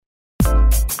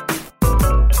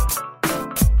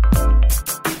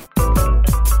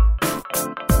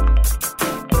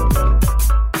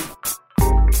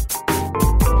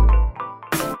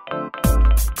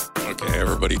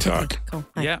talk. Okay, cool.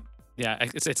 Hi. Yeah. Yeah.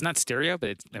 It's not stereo, but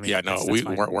it's, I mean, Yeah, no, that's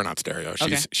fine. we're not stereo.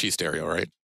 She's stereo, right?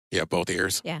 Yeah, both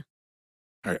ears. Yeah.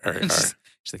 All right.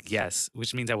 She's like, yes,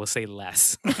 which means I will say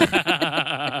less.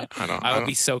 I I will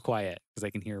be so quiet because I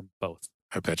can hear both.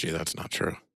 I bet you that's not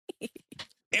true.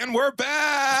 And we're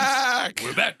back.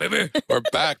 We're back, baby. We're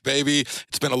back, baby.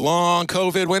 It's been a long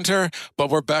COVID winter, but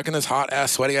we're back in this hot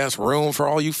ass, sweaty ass room for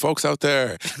all you folks out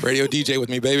there. Radio DJ with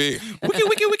me, baby. Wiki,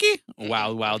 wiki, wiki.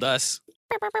 Wild us.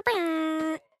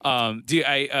 Dude, did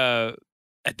I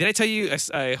tell you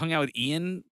I hung out with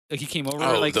Ian? He came over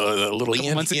like the little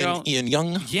couple months ago. Ian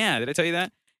Young. Yeah, did I tell you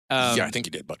that? Yeah, I think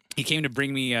you did, but he came to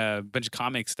bring me a bunch of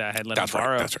comics that I had let him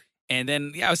borrow. That's right. And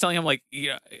then, I was telling him, like, we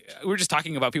were just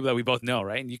talking about people that we both know,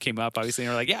 right? And you came up, obviously,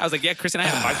 and we're like, I was like, Chris and I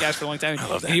had a podcast for a long time. I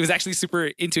love that. And he was actually super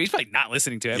into it. He's probably not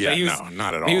listening to it. Yeah, but he was, no,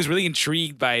 not at all. He was really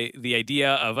intrigued by the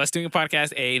idea of us doing a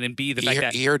podcast, A, and then B, the fact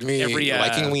that he heard me every,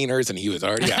 liking wieners, and he was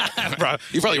already Bro.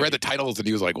 He probably read the titles, and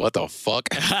he was like, what the fuck?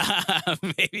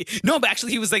 Maybe. No, but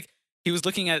actually, he was like, he was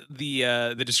looking at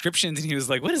the descriptions, and he was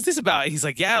like, what is this about? He's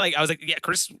like, I was like,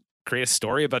 Chris create a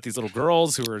story about these little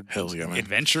girls who were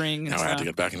adventuring. Now I have to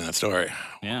get back into that story.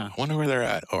 Yeah. I wonder where they're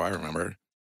at. Oh, I remember.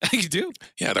 You do?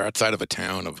 Yeah, they're outside of a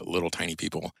town of little tiny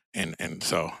people, and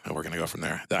so we're gonna go from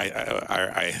there.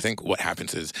 I think what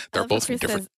happens is they're both from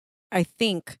different. Says, I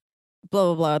think, blah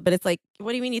blah blah. But it's like,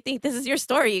 what do you mean? You think this is your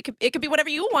story? It could be whatever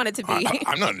you want it to be.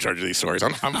 I'm not in charge of these stories.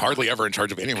 I'm hardly ever in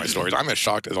charge of any of my stories. I'm as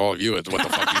shocked as all of you as what the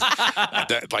fuck.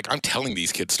 Like I'm telling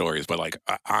these kids stories, but like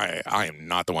I am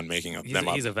not the one making them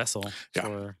up. He's a vessel. Yeah.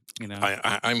 For,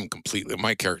 I'm completely.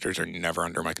 My characters are never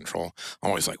under my control. I'm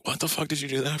always like, what the fuck did you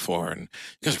do that for? And you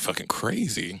guys are fucking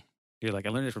crazy. You're like, I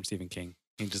learned it from Stephen King.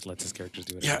 He just lets his characters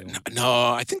do it. Yeah,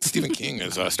 no, I think Stephen King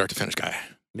is a start to finish guy.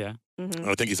 Yeah, mm-hmm.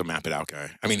 I think he's a map it out guy.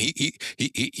 I mean,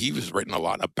 he was written a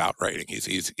lot about writing.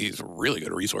 He's a really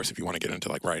good resource if you want to get into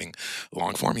like writing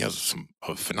long form. He has some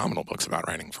phenomenal books about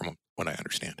writing, from what I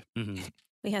understand. Mm-hmm.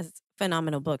 He has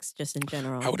phenomenal books just in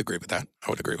general. I would agree with that.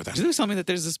 Did you tell me that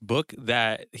there's this book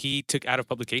that he took out of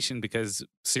publication because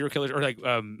serial killers or like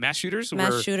mass shooters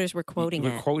were quoting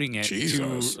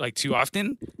it too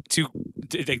often to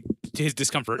his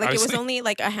discomfort. Like obviously. It was only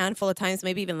like a handful of times,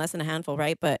 maybe even less than a handful,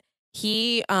 right? But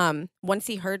he once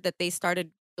he heard that they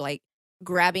started like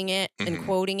grabbing it and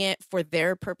quoting it for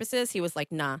their purposes, he was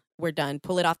like, nah, we're done.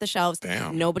 Pull it off the shelves.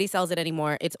 Damn. Nobody sells it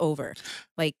anymore. It's over.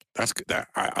 Like that's that.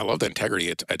 I love the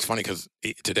integrity. It's funny because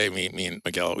today me and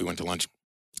Miguel, we went to lunch.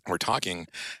 We're talking,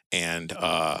 and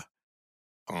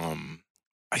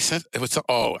I said it was.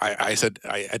 I said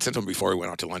I had sent him before we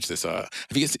went out to lunch. This have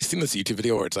you guys seen this YouTube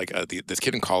video where it's like this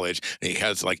kid in college and he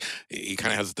has like he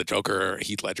kind of has the Joker,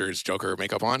 Heath Ledger's Joker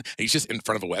makeup on, and he's just in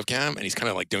front of a webcam and he's kind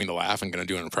of like doing the laugh and gonna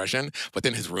do an impression. But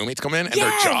then his roommates come in and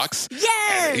they're jocks.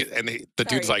 Yes. And the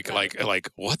dude's like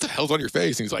what the hell's on your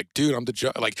face? And he's like, dude, I'm the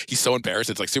jock. Like he's so embarrassed.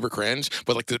 It's like super cringe.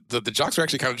 But like the jocks are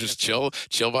actually kind of just chill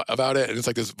about it. And it's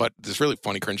like this really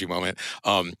funny cringy moment.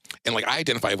 And like I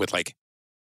identify with like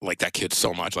that kid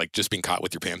so much, like just being caught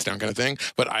with your pants down kind of thing.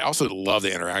 But I also love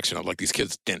the interaction of like these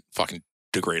kids didn't fucking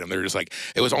degrade them. They're just like,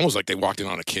 it was almost like they walked in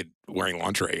on a kid wearing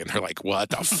lingerie and they're like, what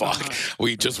the fuck?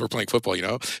 We just were playing football, you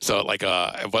know? So like,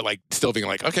 but like still being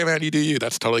like, okay, man, you do you.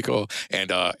 That's totally cool.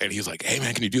 And he's like, hey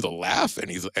man, can you do the laugh? And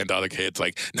the other kid's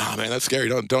like, nah, man, that's scary.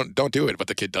 Don't do it. But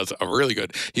the kid does a really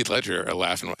good Heath Ledger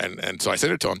laugh. And so I said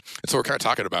it to him. And so we're kind of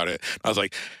talking about it. I was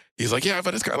like, he's like, yeah,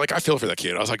 but it's kind of like I feel for that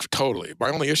kid. I was like, totally. My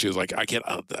only issue is like I get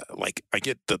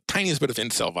the tiniest bit of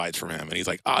incel vibes from him, and he's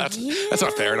like, that's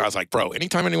not fair. And I was like, bro,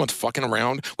 anytime anyone's fucking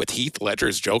around with Heath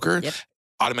Ledger's Joker,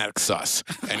 automatic sus.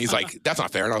 And he's like, that's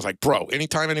not fair. And I was like, bro,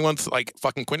 anytime anyone's like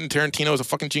fucking Quentin Tarantino is a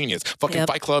fucking genius. Fucking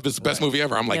Fight Club is the best movie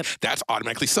ever. I'm like, that's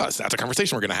automatically sus. That's a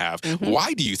conversation we're gonna have.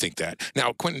 Why do you think that?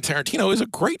 Now, Quentin Tarantino is a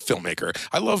great filmmaker.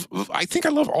 I think I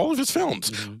love all of his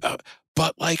films.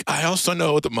 But like, I also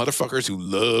know the motherfuckers who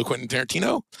love Quentin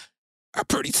Tarantino are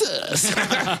pretty sus.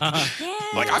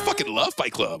 Like, I fucking love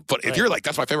Fight Club. But if you're like,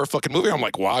 that's my favorite fucking movie, I'm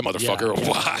like, why, motherfucker? Yeah.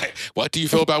 Why? What do you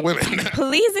feel about women?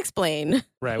 Please explain.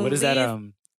 Right. What is that?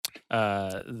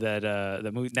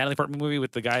 The movie, Natalie Portman movie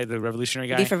with the guy, the revolutionary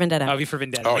guy. V for Vendetta. Oh, V for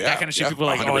Vendetta. Oh, like, yeah. That kind of shit. People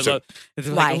are like, 100%. Oh, I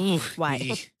love. Why? Like,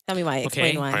 why? Tell me why.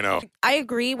 Explain why. I know. I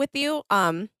agree with you.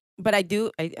 But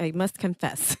I must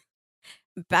confess.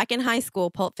 Back in high school,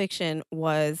 Pulp Fiction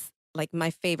was like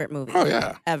my favorite movie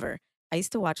ever. I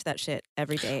used to watch that shit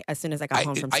every day as soon as I got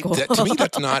home from school. To me,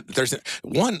 that's not,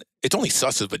 it's only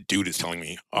sus if a dude is telling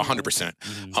me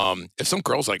 100%. If some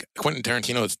girl's like, Quentin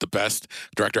Tarantino is the best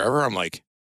director ever, I'm like,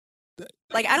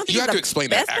 Like, I don't think you have to explain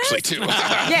that actually too.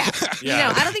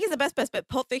 Yeah. I don't think it's the best, but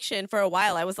Pulp Fiction for a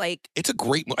while, I was like, it's a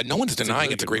great. No one's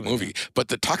denying it's a great movie, but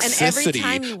the toxicity. And every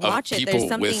time you watch it, there's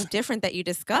something with, different that you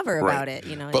discover about it.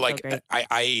 You know, but it's like, so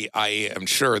great. I am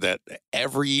sure that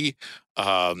every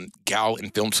gal in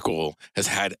film school has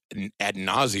had ad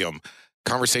nauseum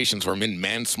conversations where men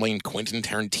mansplained Quentin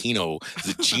Tarantino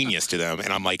is a genius to them,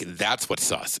 and I'm like, that's what's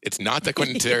sus. It's not that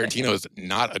Quentin Tarantino is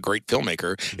not a great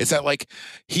filmmaker. It's that like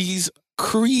he's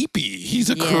creepy.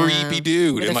 He's a creepy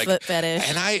dude, with and a like foot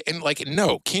fetish. and like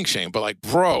no kink shame, but like,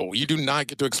 bro, you do not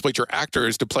get to exploit your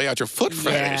actors to play out your foot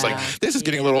fetish. Like this is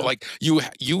getting a little like you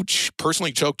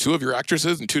personally choked 2 of your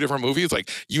actresses in 2 different movies.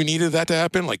 Like you needed that to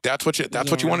happen. Like that's what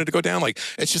you wanted to go down. Like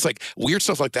it's just like weird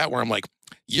stuff like that where I'm like,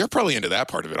 you're probably into that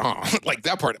part of it, huh? Like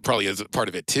that part probably is part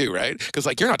of it too, right? Because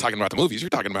like you're not talking about the movies, you're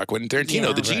talking about Quentin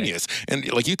Tarantino, the genius,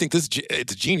 and like you think it's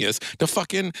genius to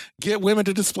fucking get women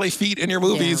to display feet in your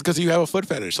movies because you have a foot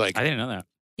fetish. Like I didn't know that.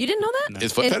 You didn't know that? No.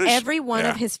 His foot in fetish? every one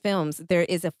of his films, there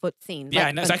is a foot scene. Yeah, like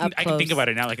I know. So I can think about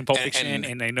it now, like in Pulp Fiction,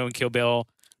 and I know in Kill Bill.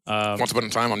 Once Upon a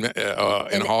Time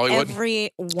in Hollywood.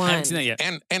 Every one. I haven't seen that yet.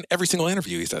 And every single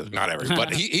interview he says, not every,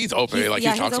 but he's open. He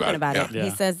talks he's open about it. Yeah. He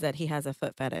says that he has a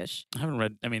foot fetish. I haven't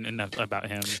read, enough about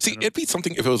him. See, it'd be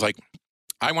something if it was like,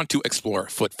 I want to explore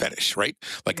foot fetish, right?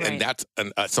 Like, and that's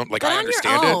something like but I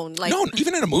understand your own, it. like... No,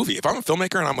 even in a movie, if I'm a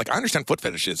filmmaker and I'm like, I understand foot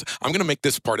fetishes, I'm gonna make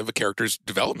this part of a character's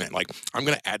development. Like, I'm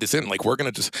gonna add this in. Like, we're gonna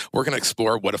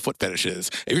explore what a foot fetish is.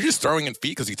 If you're just throwing in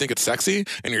feet because you think it's sexy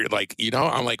and you're like,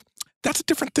 I'm like, that's a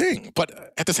different thing.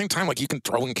 But at the same time, like you can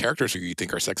throw in characters who you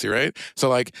think are sexy, right? So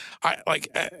like,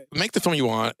 make the film you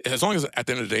want, as long as at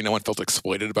the end of the day, no one felt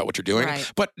exploited about what you're doing.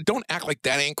 Right. But don't act like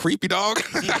that ain't creepy, dog.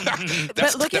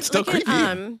 But look at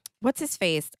what's his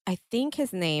face? I think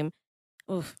his name.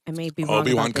 Oof, I may be wrong.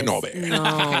 Obi-Wan Kenobi.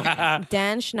 No,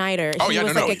 Dan Schneider. Oh, he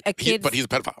was like a kid, but he's a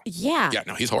pedophile. Yeah. Yeah,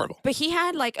 no, he's horrible. But he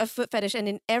had like a foot fetish, and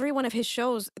in every one of his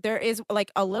shows, there is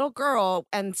like a little girl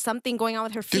and something going on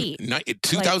with her feet. Dude,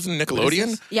 2000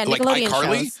 Nickelodeon? Yeah, like Nickelodeon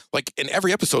iCarly? shows. Like in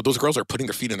every episode, those girls are putting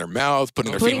their feet in their mouths,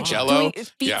 putting their feet in Jello. Doing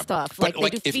feet stuff. Like they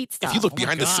do feet stuff. If you look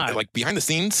behind the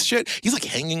scenes shit, he's like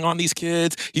hanging on these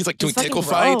kids. He's like doing tickle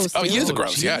fights. Oh, he is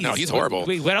gross. Geez. Yeah, no, he's horrible.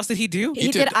 Wait, what else did he do?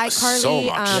 He did iCarly, so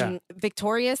much.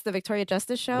 Victorious, the Victoria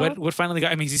Justice show. What finally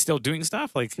got? I mean, is he still doing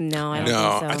stuff? Like no, I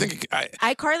don't think so. I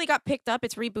think iCarly got picked up.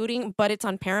 It's rebooting, but it's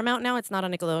on Paramount now. It's not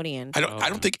on Nickelodeon. I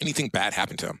don't think anything bad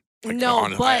happened to him. Like,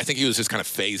 but I think he was just kind of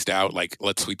phased out. Like,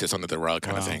 let's sweep this under the rug,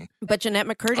 kind of thing. But Jeanette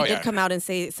McCurdy did come out and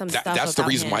say some stuff. That's the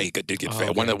reason him. why he did get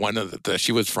fed. One of the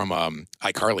she was from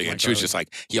iCarly, and she was just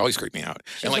like, he always creeped me out.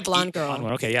 She's and like a blonde girl.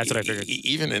 Okay, yeah, that's what I figured.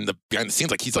 Even in the behind the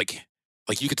scenes, like he's like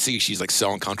you could see she's like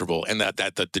so uncomfortable, and that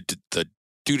the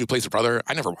dude who plays the brother,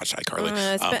 I never watched iCarly.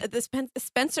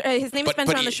 Spencer, his name is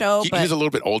Spencer on the show. He's a little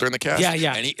bit older in the cast.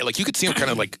 Yeah. And he, like you could see him kind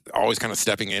of like always kind of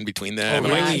stepping in between them.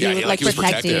 He was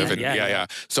protective. And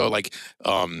So like,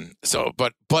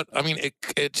 but I mean,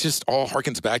 it just all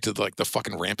harkens back to like the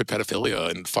fucking rampant pedophilia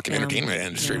and fucking entertainment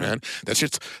industry, man. That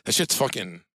shit's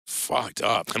fucking fucked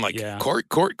up. And like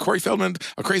Corey Feldman,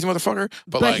 a crazy motherfucker,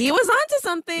 but like he was onto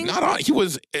something. Not on. He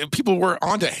was. People were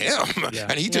onto him,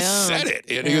 and he just said it.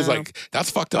 And he was like,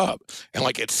 "That's fucked up." And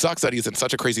like, it sucks that he's in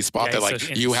such a crazy spot that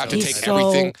like you have to take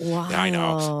everything. Wild. Yeah, I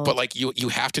know, but like you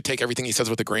have to take everything he says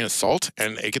with a grain of salt,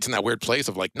 and it gets in that weird place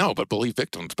of like, no, but believe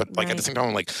victims. But like at the same time,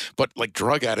 I'm like, but like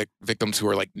drug addict victims who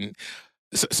are like.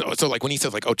 So like when he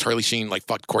says like, oh, Charlie Sheen like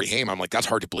fucked Corey Haim, I'm like, that's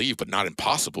hard to believe, but not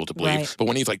impossible to believe. Right. But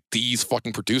when he's like, these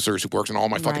fucking producers who worked in all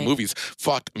my fucking movies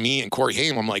fucked me and Corey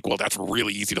Haim, I'm like, well, that's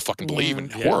really easy to fucking believe and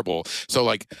horrible. So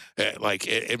like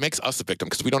it makes us a victim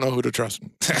because we don't know who to trust.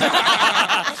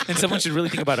 And someone should really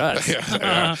think about us.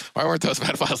 Why weren't those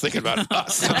pedophiles thinking about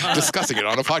us discussing it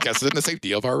on a podcast in the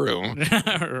safety of our room?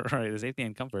 Right, the safety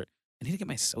and comfort. I need to get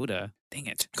my soda. Dang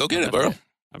it. Go get it, bro.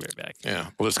 I'll be right back. Yeah,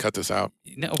 we'll just cut this out.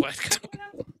 No, what?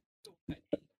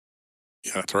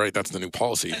 Yeah, that's right. That's the new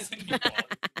policy.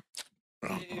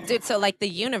 Dude, so like the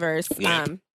universe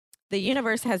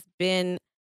has been,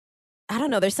 I don't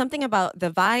know, there's something about the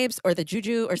vibes or the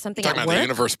juju or something at work. The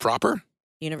universe proper?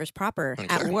 Universe proper. Okay.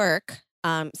 At work,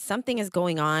 something is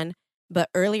going on. But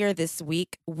earlier this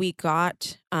week, we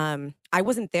got, I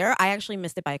wasn't there. I actually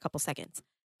missed it by a couple seconds.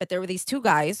 But there were these 2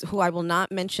 guys who I will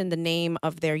not mention the name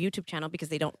of their YouTube channel because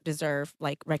they don't deserve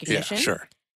like recognition. Yeah, sure.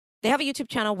 They have a YouTube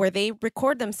channel where they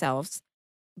record themselves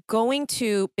going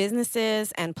to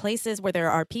businesses and places where there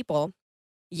are people,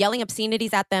 yelling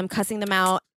obscenities at them, cussing them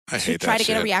out to try to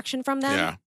get a reaction from them.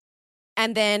 Yeah.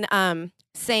 And then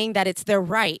saying that it's their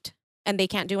right and they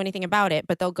can't do anything about it.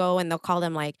 But they'll go and they'll call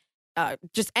them like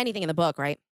just anything in the book,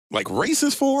 right? like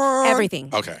racist for? Everything.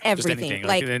 Okay. Everything.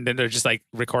 Like, and then they're just like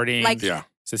recording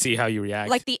to see how you react.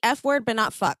 Like the F word, but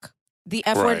not fuck. The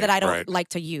F word that I don't like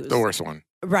to use. The worst one.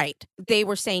 Right. They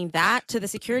were saying that to the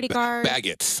security guard.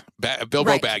 Baggins.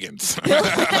 Bilbo Baggins.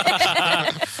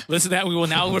 Listen to that. We will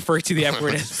now refer to the F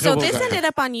word as So this ended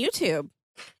up on YouTube.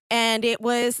 And it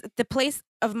was the place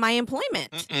of my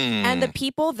employment and the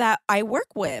people that I work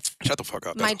with. Shut the fuck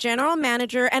up. My general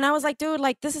manager. And I was like, dude,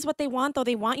 like, this is what they want, though.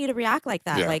 They want you to react like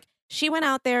that. Yeah. Like, she went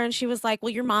out there and she was like,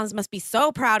 well, your moms must be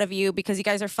so proud of you because you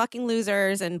guys are fucking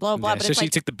losers and blah, blah. Yeah, but so she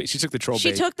took the troll bait.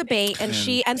 She took the bait and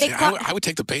I would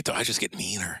take the bait, though. I just get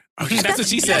meaner. That's what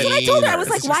she said. That's what I told her. I was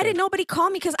like, why did nobody call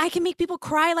me? Because I can make people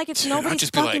cry like it's nobody's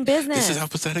fucking business. This is how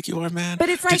pathetic you are, man. But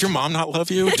it's like, did your mom not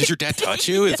love you? Did your dad touch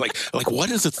you? It's like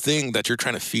what is the thing that you're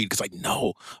trying to feed? Because I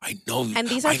know. And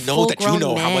these are I know that you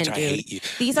know men, how much dude. I hate you.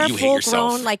 These are full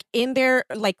grown, like in their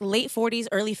like late 40s,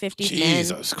 early 50s.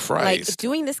 Jesus Christ! Like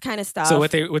doing this kind of stuff. So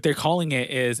what they're calling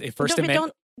it is a First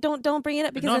Amendment. Don't bring it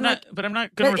up because no, I'm not. But I'm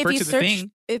not going to refer to the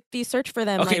thing. If you search for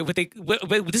them, okay. But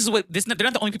this is what they're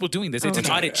not the only people doing this. It's an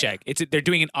audit check. They're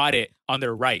doing an audit on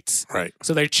their rights. Right.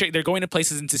 So they're going to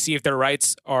places and to see if their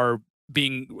rights are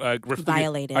being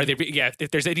violated. Are they? Yeah.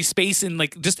 If there's any space in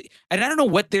like just, and I don't know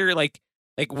what they're like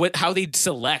how they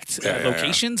select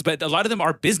locations, but a lot of them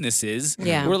are businesses.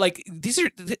 Yeah. We're like this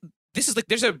is like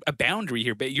there's a boundary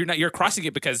here, but you're crossing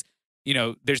it because.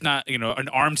 There's not, an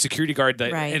armed security guard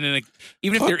that, and then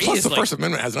even if there is, the First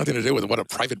Amendment has nothing to do with what a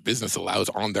private business allows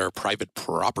on their private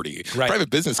property. Right.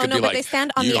 Private business could be but they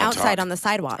stand on the outside on the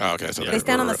sidewalk. Oh, okay, so they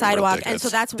stand on the sidewalk, and so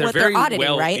that's what they're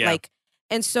auditing, right? Yeah. Like,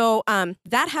 and so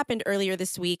that happened earlier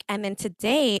this week, and then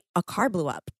today a car blew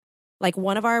up. Like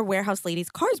one of our warehouse ladies'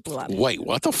 cars blew up. Wait,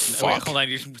 what the fuck? Wait, hold on,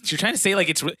 you're trying to say like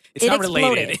it's not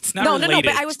related. It's not related. No.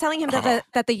 But I was telling him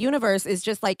that the universe is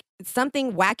just like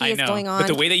something wacky is going on. But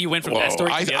the way that you went from that story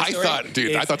to the other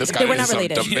story, I thought this guy was some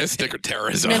domestic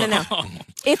terrorism. No.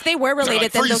 If they were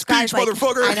related, then those guys like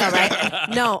motherfucker. I know,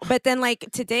 right? No, but then like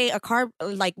today a car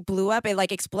like blew up. It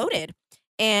like exploded,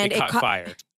 and it caught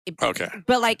fire. Okay.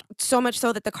 But like so much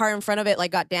so that the car in front of it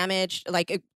like got damaged. Like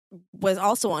it was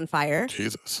also on fire.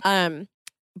 Jesus.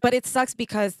 But it sucks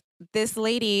because this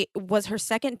lady was her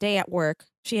second day at work.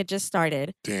 She had just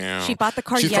started. Damn. She bought the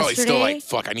car She's yesterday. She's probably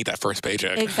still like, fuck, I need that first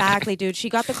paycheck. Exactly, dude. She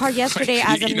got the car yesterday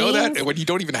as a means. You know that? When you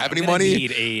don't even have any money?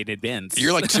 Need aid advance.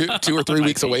 You're like two or 3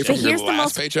 weeks away from your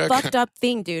last paycheck. Here's the most fucked up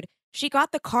thing, dude. She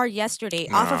got the car yesterday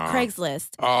off of Craigslist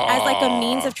as like a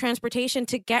means of transportation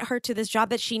to get her to this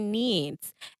job that she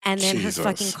needs. And then her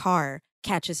fucking car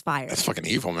catches fire. That's fucking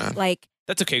evil, man. Like,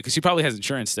 that's okay because she probably has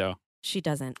insurance though. She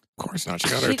doesn't. Of course not. She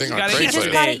got her thing on Craigslist. She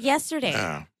just got it yesterday.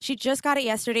 Yeah. She just got it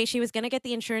yesterday. She was going to get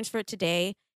the insurance for it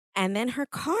today. And then her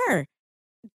car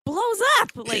blows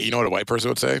up. Like, you know what a white person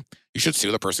would say? You should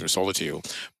sue the person who sold it to you.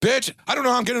 Bitch, I don't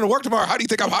know how I'm getting to work tomorrow. How do you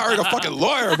think I'm hiring a fucking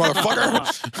lawyer,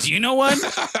 motherfucker? Do you know one?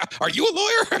 Are you a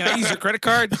lawyer? Can I use your credit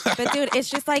card? But dude, it's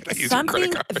just like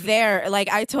something there. Like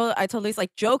I told Lisa,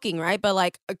 like joking, right? But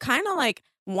like kind of like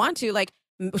want to like,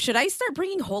 should I start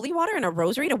bringing holy water and a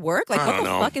rosary to work? Like, what the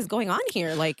fuck is going on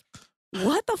here? Like,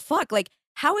 what the fuck? Like,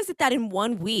 how is it that in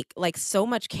 1 week, like, so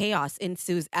much chaos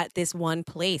ensues at this one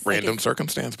place? Random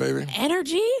circumstance, baby.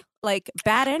 Energy? Like,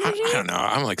 bad energy? I don't know.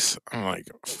 I'm like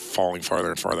falling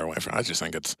farther and farther away from it. I just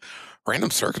think it's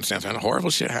random circumstance, man. Horrible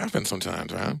shit happens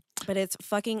sometimes, man. But it's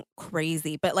fucking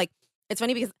crazy. But, like, it's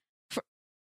funny because...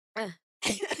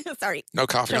 sorry. No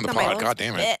coffee on the pod. God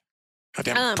damn it. God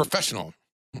damn professional.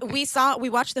 We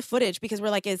watched the footage because we're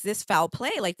like, is this foul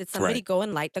play? Like, did somebody go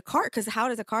and light the car? Because how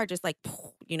does a car just like, But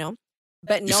no,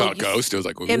 you saw a ghost. It was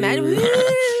like, imagine,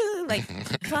 like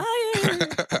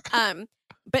fire.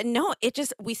 But no,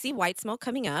 we see white smoke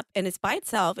coming up, and it's by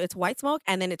itself. It's white smoke,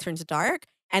 and then it turns dark,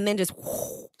 and then just,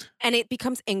 and it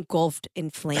becomes engulfed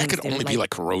in flames. That could only be like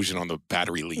corrosion on the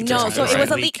battery leak. No, so it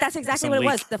was a leak. That's exactly what it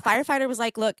was. The firefighter was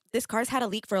like, look, this car's had a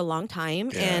leak for a long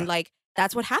time, and like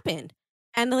that's what happened.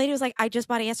 And the lady was like, I just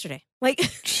bought it yesterday. Like,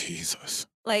 Jesus.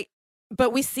 Like,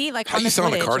 but we see like how on you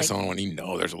selling a car to someone when you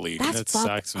know there's a leak? That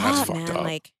sucks. That's fucked up.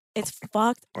 Like, it's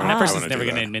fucked up. That person's never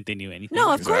going to admit they knew anything.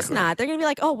 No, of course not. They're going to be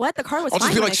like, oh, what? The car was fine. I'll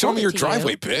just be like, show me your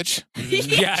driveway, bitch.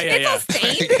 Yeah. It's all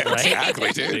stained.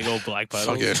 Exactly, dude. Big old black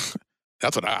puddles.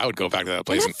 That's what I would go back to that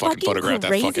place and fucking photograph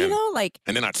that fucking. Though? Like,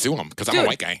 and then I'd sue him because I'm a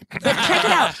white guy. But check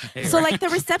it out. So like the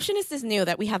receptionist is new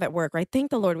that we have at work, right?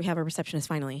 Thank the Lord we have a receptionist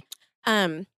finally.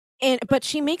 But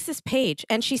she makes this page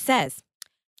and she says,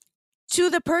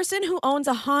 to the person who owns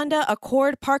a Honda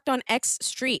Accord parked on X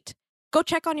street, go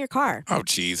check on your car. Oh,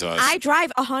 Jesus. I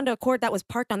drive a Honda Accord that was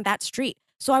parked on that street.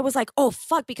 So I was like, oh,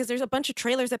 fuck, because there's a bunch of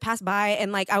trailers that pass by.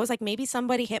 And like, I was like, maybe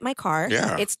somebody hit my car.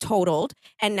 Yeah. It's totaled.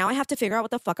 And now I have to figure out what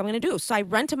the fuck I'm going to do. So I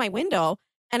run to my window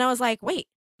and I was like, wait,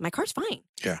 my car's fine.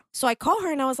 Yeah. So I call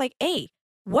her and I was like, hey,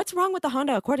 what's wrong with the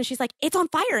Honda Accord? And she's like, it's on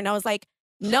fire. And I was like,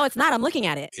 no, it's not. I'm looking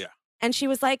at it. Yeah. And she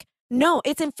was like, no,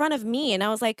 it's in front of me. And I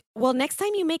was like, well, next time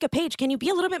you make a page, can you be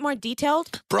a little bit more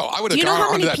detailed? Bro, I would have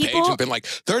gone onto that page and been like,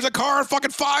 there's a car on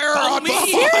fucking fire. Follow me.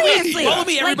 Seriously. Follow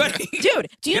me, everybody. Like, dude,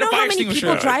 do you know how many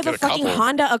people drive a fucking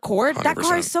Honda Accord? 100%. That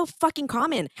car is so fucking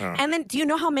common. And then do you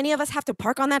know how many of us have to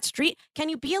park on that street? Can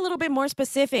you be a little bit more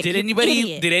specific? Did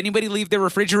anybody leave their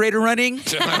refrigerator running?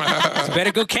 So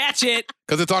better go catch it.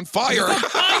 Because it's on fire. It's on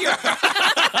fire.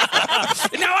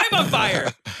 Now I'm on fire.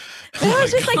 And I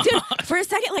was just like, dude, for a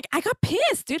second, like, I got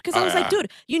pissed, dude, because I was like, dude,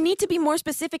 you need to be more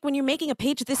specific when you're making a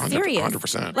page this serious.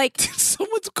 100%. Like,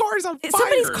 someone's car's on fire.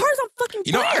 Somebody's car's on fucking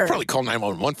fire. I'd probably call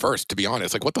 911 first, to be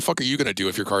honest. Like, what the fuck are you going to do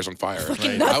if your car's on fire?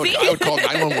 Fucking I would call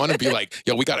 911 and be like,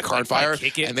 yo, we got a car on fire.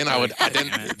 And then I would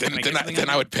then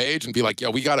I would page and be like, yo,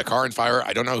 we got a car on fire.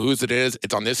 I don't know whose it is.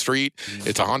 It's on this street.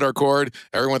 It's a Honda Accord.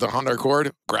 Everyone with a Honda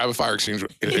Accord, grab a fire extinguisher.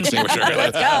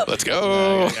 Let's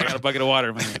go. I got a bucket of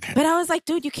water, man. But I was like,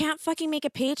 dude, you can't fucking make a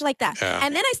page like that. Yeah.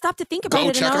 And then I stopped to think about it.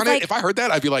 Go check on it. If I heard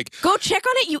that, I'd be like, go check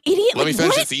on it, you idiot. Let me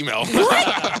finish this email.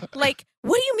 What? Like,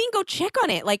 what do you mean go check on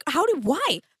it? Like,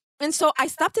 why? And so I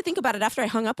stopped to think about it after I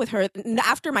hung up with her.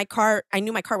 After I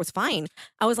knew my car was fine.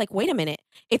 I was like, wait a minute.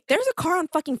 If there's a car on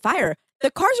fucking fire,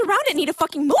 the cars around it need to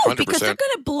fucking move 100%. Because they're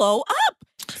going to blow up.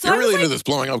 So You're really into this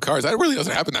blowing up cars. That really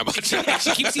doesn't happen that much.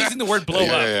 She keeps using the word blow up.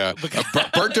 Yeah.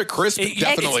 Burnt to crisp,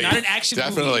 definitely. It's not an action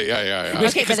definitely. movie. Yeah.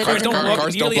 Okay, because cars don't blow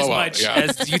up nearly as much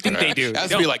as you think they do. It has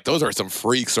to be like, those are some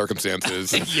freak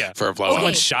circumstances for a blow up.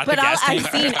 Someone shot the gas tank.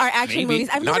 I've seen our action movies.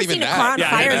 I've never seen a car on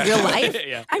fire in real life.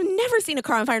 I've never seen a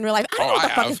car on fire in real life. I don't know what the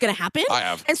fuck is going to happen. I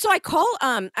have. And so I call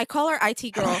our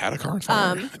IT girl. I had a car on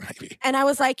fire. Maybe. And I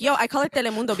was like, yo, I call her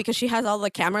Telemundo because she has all the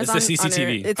cameras on. It's the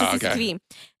CCTV. It's a CCTV.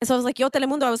 And so I was like, yo,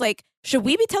 Telemundo. I was like, should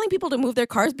we be telling people to move their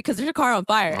cars because there's a car on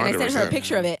fire? And 100%. I sent her a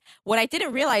picture of it. What I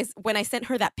didn't realize when I sent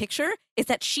her that picture is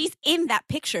that she's in that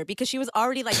picture because she was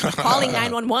already like calling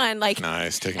 911. Like,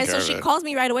 nice, taking care of it. And so she calls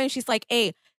me right away and she's like,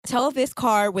 hey, tell this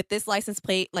car with this license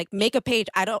plate, like make a page.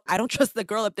 I don't trust the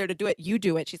girl up there to do it. You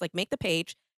do it. She's like, make the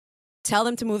page. Tell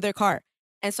them to move their car.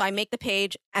 And so I make the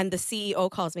page and the CEO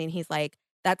calls me and he's like,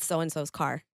 that's so-and-so's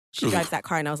car. She drives that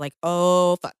car. And I was like,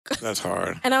 oh, fuck. That's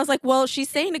hard. And I was like, well, she's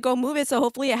saying to go move it. So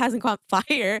hopefully it hasn't caught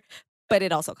fire. But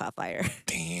it also caught fire.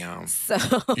 Damn. So.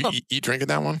 You drinking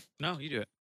that one? No, you do it.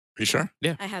 Are you sure?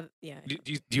 Yeah. I have, yeah.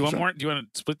 Do you want more? Do you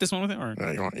want to split this one with it? Or?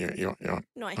 You want?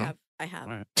 No, I have. I have.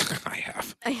 Right.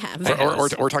 I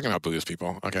have. We're talking about booze,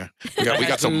 people. Okay. We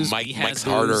got some Mike's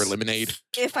Harder lemonade.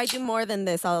 If I do more than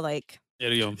this, I'll like.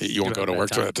 You won't go to work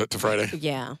to Friday?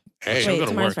 Yeah. Hey, wait,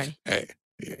 tomorrow's Friday. Hey,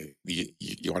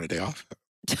 you want a day off?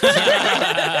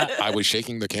 I was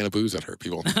shaking the can of booze at her,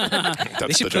 people.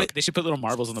 They should put little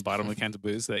marbles on the bottom of the cans of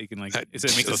booze that you can like. It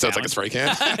makes it sounds like a spray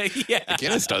can. Yeah,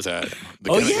 Guinness does that.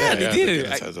 They do.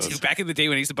 Back in the day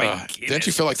when I used to buy Guinness, didn't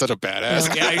you feel like such a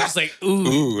badass? Yeah, I was just like,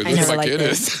 ooh, this is my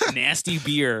Guinness. Nasty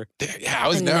beer. Yeah,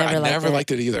 I never liked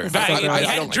it either. I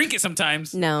had to drink it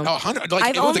sometimes. No,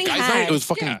 like it was a guy's night. It was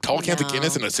fucking tall cans of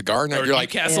Guinness and a cigar, and you're like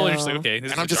Newcastle, and you're just like, okay.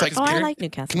 And I'm just like, I like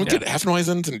Newcastle. Can we get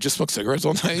Hefeweizens and just smoke cigarettes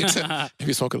all night?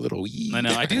 Maybe smoke a little weed. I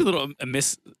know. I do a little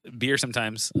miss beer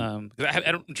sometimes because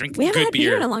I don't drink we good had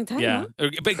beer in a long time. Yeah,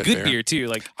 but good beer too.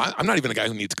 Like I'm not even a guy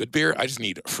who needs good beer. I just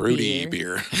need fruity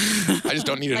beer. I just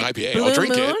don't need an IPA. Blue I'll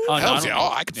drink Moon? it.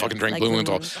 I could fucking drink Blue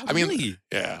Moons. I mean, really?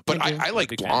 yeah, but I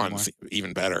like blondes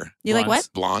even better. You like what?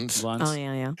 Blondes. Oh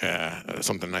yeah. Yeah,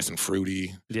 something nice and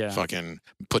fruity. Yeah. Fucking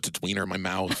puts its wiener in my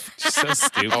mouth. So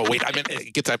stupid. Oh wait, I meant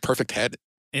it gets that perfect head.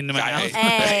 Into my mouth.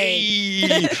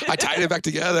 Hey. I tied it back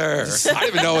together. I didn't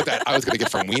even know what that I was going to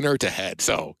get from wiener to head.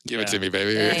 So give it to me,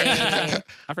 baby. Hey.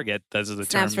 I forget those are the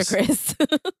Snaps terms. for Chris.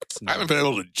 I haven't been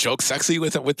able to joke sexy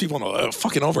with people in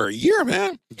fucking over a year,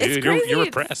 man. Dude, you're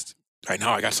repressed. I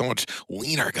know. I got so much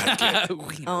wiener I got to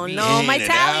get. Oh no, my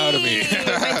tally.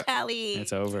 My tally.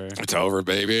 It's over. It's over,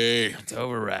 baby. It's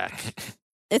over, Rack.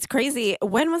 It's crazy.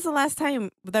 When was the last time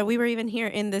that we were even here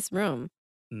in this room?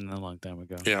 A long time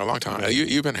ago. Yeah, a long time.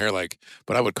 You've been here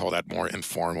but I would call that more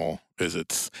informal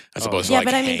visits as opposed to yeah, like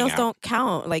but I mean those out. Don't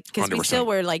count. Like because we still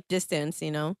were like distance,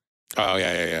 you know. Oh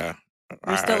yeah.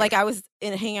 We're still like I was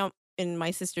hanging out in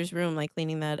my sister's room, like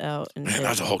cleaning that out. And man,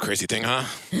 that's a whole crazy thing, huh?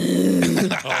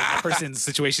 That person's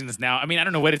situation is now. I mean, I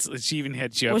don't know what it's. She even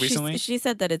had you up recently. She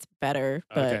said that it's better.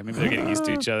 But, okay, maybe they're getting used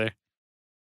to each other.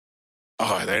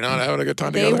 Oh, they're not having a good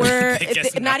time They together?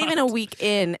 were not even a week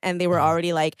in, and they were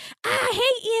already like, I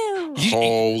hate you.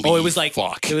 Holy it was like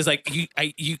fuck. It was like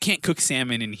you can't cook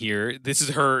salmon in here. This is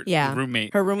her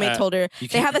roommate. Her roommate told her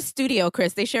they have a studio,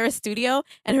 Chris. They share a studio,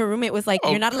 and her roommate was like,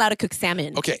 "You're not allowed to cook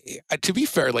salmon." Okay, to be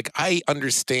fair, like I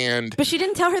understand, but she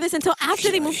didn't tell her this until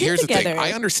after they moved in together. Here's the thing: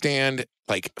 I understand.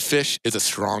 Like fish is a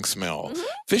strong smell. Mm-hmm.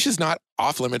 Fish is not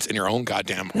off limits in your own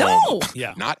goddamn home. No,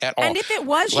 not at all. And if it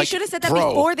was, she should have said that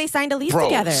before they signed a lease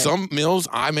together. Some meals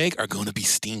I make are going to be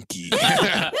stinky.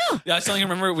 I was telling you,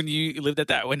 remember when you lived at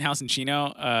that one house in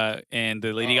Chino, and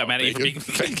the lady got mad at you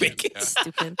for making bacon? Yeah.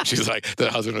 Stupid. She's like,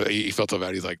 the husband, he felt so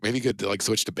bad. He's like, maybe you could like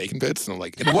switch to bacon bits. And I'm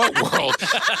like, in what world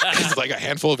is like a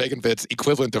handful of bacon bits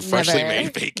equivalent to freshly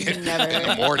made bacon in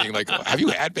the morning? Like, have you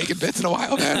had bacon bits in a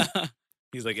while, man?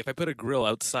 He's like, if I put a grill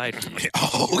outside.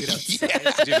 Oh, yeah.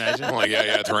 Could you imagine? I'm like,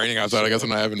 yeah, it's raining outside. I guess I'm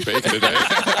not having bacon today.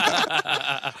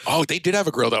 Oh, they did have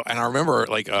a grill, though. And I remember,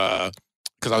 like,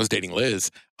 because I was dating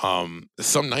Liz,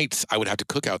 some nights I would have to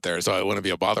cook out there, so I wouldn't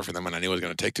be a bother for them, and I knew it was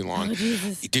going to take too long.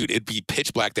 Oh, dude, it'd be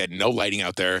pitch black. They had no lighting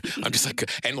out there. I'm just like,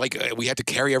 and like we had to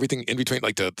carry everything in between,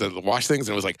 like the wash things,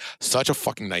 and it was like such a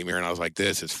fucking nightmare. And I was like,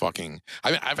 this is fucking.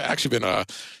 I mean, I've actually been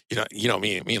you know,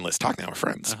 me and Liz talk now, we're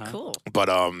friends. Cool. But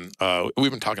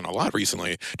we've been talking a lot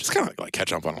recently, just kind of like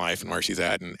catch up on life and where she's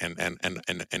at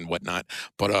and whatnot.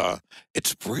 But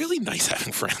it's really nice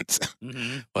having friends.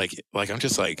 Mm-hmm. like I'm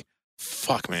just like,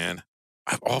 fuck, man.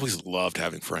 I've always loved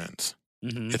having friends.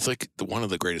 Mm-hmm. It's like one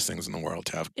of the greatest things in the world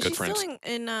to have good friends. Is she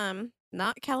still in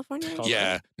not California anymore?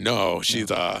 Yeah, no, she's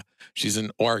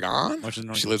in Oregon.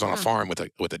 She lives on a farm with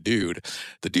a dude.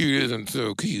 The dude isn't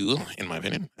so cool, in my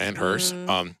opinion, and hers.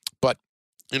 But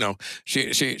you know,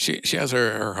 she has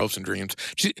her hopes and dreams.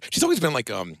 She's always been like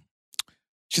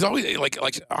she's always like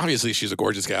obviously she's a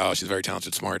gorgeous gal. She's very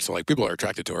talented, smart. So like people are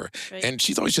attracted to her, right. And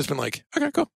she's always just been like,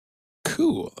 okay,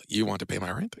 cool. You want to pay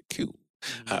my rent? Cool.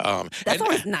 That's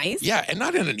always nice. Yeah, and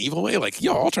not in an evil way. Like,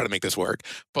 yo, I'll try to make this work,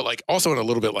 but like also in a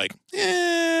little bit like,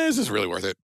 is this really worth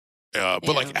it? But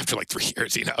like after like 3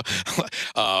 years, you know.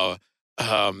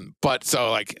 But so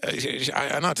like,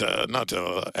 not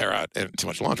to air out too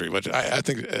much laundry, but I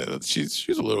think she's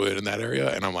a little bit in that area,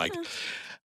 and I'm like,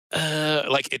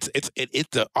 like it's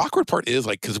the awkward part is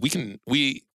like because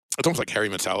it's almost like Harry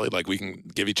Met Sally. Like we can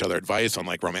give each other advice on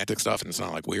like romantic stuff, and it's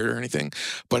not like weird or anything.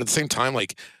 But at the same time,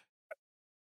 like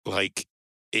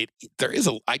I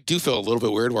do feel a little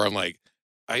bit weird where I'm like,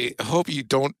 I hope you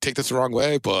don't take this the wrong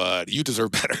way, but you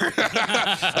deserve better. Like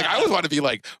I always want to be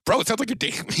like, bro, it sounds like you're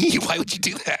dating me. Why would you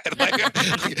do that?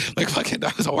 Like fucking,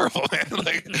 that was horrible, man.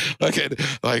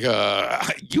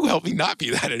 You helped me not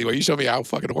be that anyway. You showed me how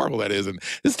fucking horrible that is, and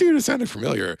this dude has sounded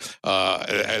familiar.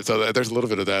 And so there's a little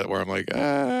bit of that where I'm like,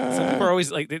 Some people are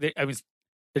always like,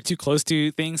 they're too close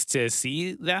to things to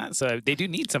see that, so they do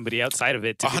need somebody outside of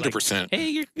it. 100%. Like,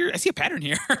 hey, I see a pattern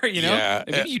here. You know, yeah,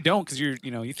 maybe you don't because you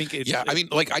think it's. Yeah, I mean,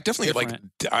 like I definitely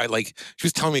she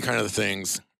was telling me kind of the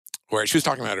things where she was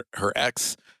talking about her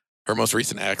ex, her most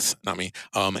recent ex, not me,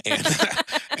 and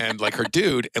and like her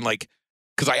dude, and like.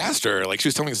 Because I asked her, like, she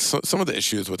was telling me some of the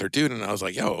issues with her dude, and I was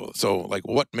like, yo, so, like,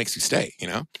 what makes you stay, you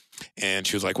know? And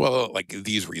she was like, well, like,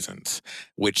 these reasons,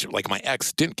 which, like, my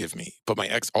ex didn't give me, but my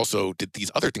ex also did these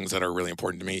other things that are really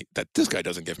important to me that this guy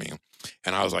doesn't give me.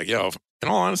 And I was like, yo, in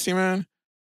all honesty, man,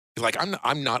 like,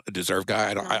 I'm not a deserve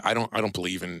guy. I don't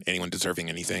believe in anyone deserving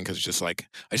anything, because it's just, like,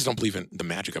 I just don't believe in the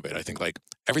magic of it. I think, like,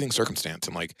 everything's circumstance,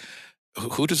 and, like,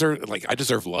 who deserve, like, I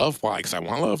deserve love? Why? Because I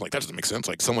want love? Like, that doesn't make sense.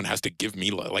 Like, someone has to give me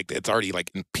love. Like, it's already,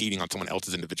 like, impeding on someone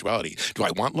else's individuality. Do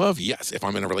I want love? Yes. If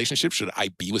I'm in a relationship, should I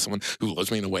be with someone who loves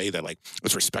me in a way that, like,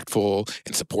 is respectful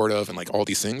and supportive and, like, all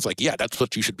these things? Like, yeah, that's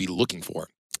what you should be looking for.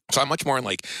 So I'm much more in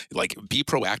like be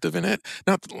proactive in it.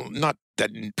 Not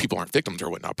that people aren't victims or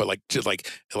whatnot, but like just like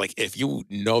if you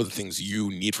know the things you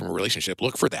need from a relationship,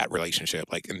 look for that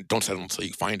relationship. Like, and don't settle until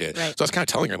you find it. Right. So I was kind of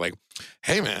telling her like,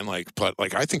 hey man, like, but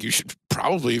like I think you should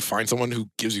probably find someone who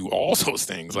gives you all those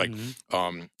things. Like,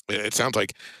 it sounds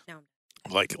like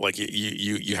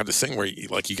you have this thing where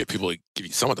you get people to give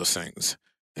you some of those things,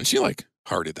 and she like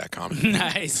hearted that comment.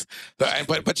 Nice.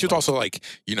 But she was also like,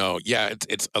 yeah,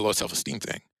 it's a low self-esteem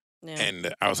thing. Yeah.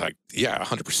 And I was like, yeah,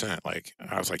 100%. Like,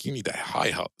 I was like, you need that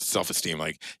high self-esteem.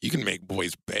 Like, you can make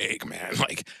boys beg, man.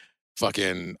 Like,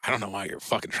 fucking, I don't know why you're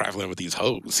fucking traveling with these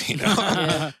hoes, you know?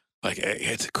 Yeah. Like,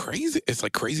 it's crazy. It's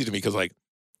like crazy to me because, like,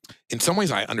 in some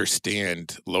ways I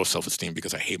understand low self-esteem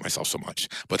because I hate myself so much.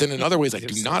 But then in other ways I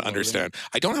do not understand.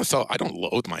 I don't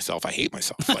loathe myself. I hate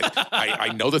myself. Like,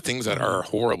 I know the things that are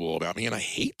horrible about me, and I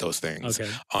hate those things.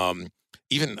 Okay.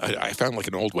 Even I found like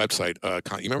an old website.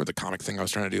 You remember the comic thing I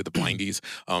was trying to do, the Blindies?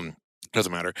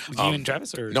 Doesn't matter. Was you and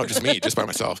Travis, or no, just me, just by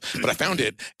myself. But I found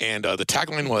it, and the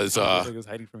tagline was. It was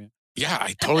hiding from you. Yeah,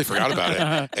 I totally forgot about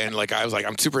it. And like I was like,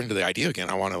 I'm super into the idea again.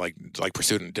 I want to like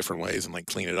pursue it in different ways and like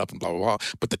clean it up and blah blah blah.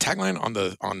 But the tagline on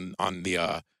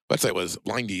the website was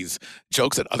Blindies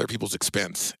jokes at other people's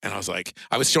expense. And I was like,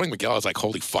 I was showing Miguel, I was like,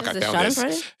 holy fuck, I found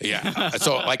this. Yeah.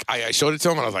 So like I showed it to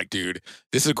him and I was like, dude,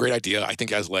 this is a great idea. I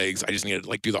think it has legs. I just need to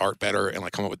like do the art better and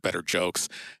like come up with better jokes.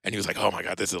 And he was like, oh my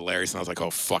God, this is hilarious. And I was like, oh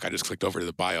fuck, I just clicked over to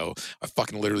the bio. I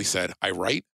fucking literally said, I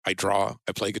write, I draw,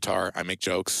 I play guitar, I make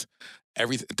jokes.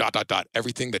 Everything ...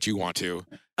 everything that you want to.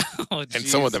 Oh, and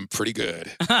some of them pretty good.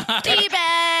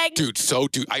 Teabag! Dude,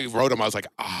 I wrote him, I was like,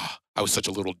 I was such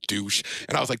a little douche.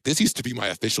 And I was like, this used to be my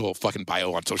official fucking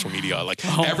bio on social media. Like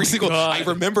every single, God. I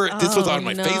remember this was on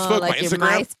my Facebook, like my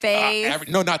Instagram. MySpace.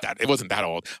 No, not that. It wasn't that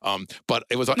old. But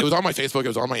it was on my Facebook. It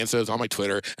was on my Insta. It was on my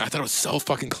Twitter. And I thought it was so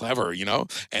fucking clever, you know?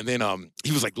 And then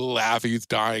he was like laughing. He's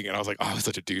dying. And I was like, oh, I'm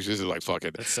such a douche. This is like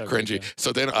fucking so cringy. Good,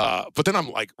 so then, but then I'm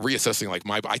like reassessing like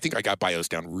I think I got bios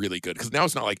down really good. Because now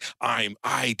it's not like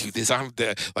I do this.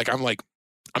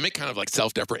 I make kind of like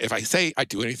self-deprecate. If I say I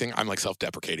do anything, I'm like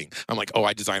self-deprecating. I'm like, oh,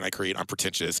 I design, I create, I'm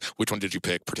pretentious. Which one did you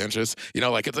pick? Pretentious? You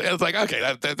know, like it's like,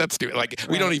 okay, that's stupid. Like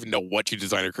we don't even know what you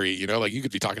design or create, you know? Like you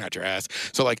could be talking out your ass.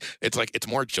 So like it's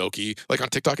more jokey. Like on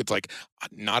TikTok, it's like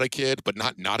not a kid, but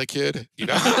not a kid, you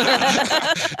know?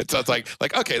 So it's like,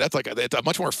 okay, that's like, it's a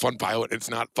much more fun bio and it's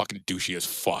not fucking douchey as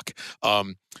fuck.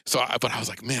 But I was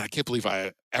like, man, I can't believe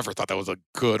I ever thought that was a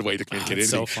good way to communicate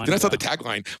anything. So then I saw the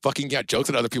tagline, fucking jokes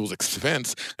at other people's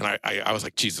expense. And I was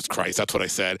like, Jesus Christ, that's what I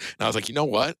said. And I was like, you know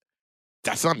what?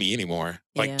 That's not me anymore.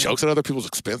 Like jokes at other people's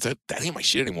expense, that ain't my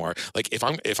shit anymore. Like if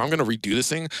I'm gonna redo this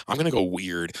thing, I'm gonna go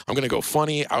weird. I'm gonna go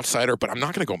funny, outsider, but I'm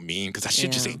not gonna go mean because that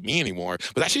shit just ain't me anymore.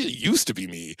 But that shit used to be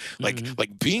me. Like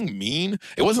being mean,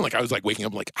 it wasn't like I was like waking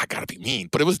up like I gotta be mean,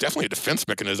 but it was definitely a defense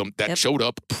mechanism that showed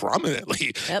up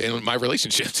prominently in my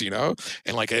relationships, you know?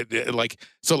 And like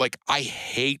so like I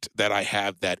hate that I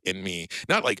have that in me.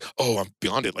 Not like, oh, I'm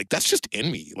beyond it. Like that's just in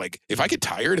me. Like if I get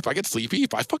tired, if I get sleepy,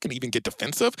 if I fucking even get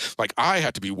defensive, like I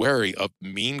have to be wary of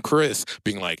mean Chris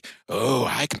being like, oh,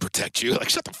 I can protect you. Like,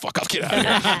 shut the fuck up, get out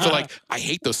of here. So like, I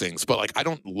hate those things, but like, I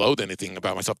don't loathe anything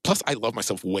about myself. Plus, I love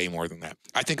myself way more than that.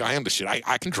 I think I am the shit.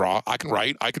 I can draw, I can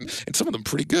write, and some of them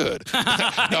pretty good. No,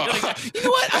 you know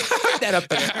what? I put that up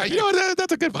there. You know what?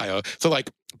 That's a good bio. So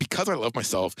like, because I love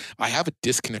myself, I have a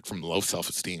disconnect from low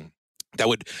self-esteem. That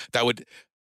would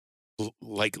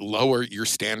like lower your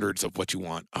standards of what you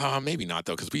want. Maybe not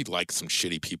though, because we like some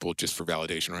shitty people just for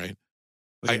validation, right?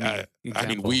 I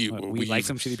mean, we like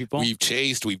some shitty people. We've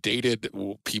chased, we've dated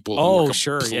people. Oh, who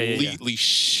sure, completely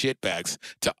shitbags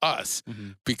to us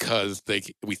because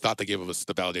we thought they gave us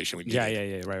the validation we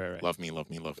needed. Right. Love me.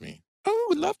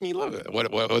 Oh, love me, love it.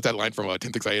 What was that line from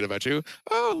 10 Things I Hate About You?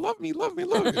 Oh, love me.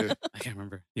 I can't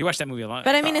remember. You watched that movie a lot.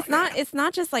 But I mean, it's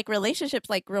not just like relationships,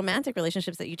 like romantic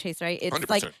relationships that you chase, right? It's 100%.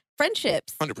 Like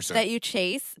friendships 100%. that you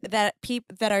chase that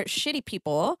are shitty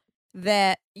people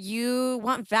that you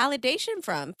want validation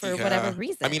from for whatever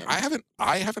reason. I mean,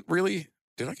 I haven't really.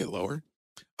 Did I get lower?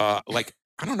 Like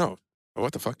I don't know.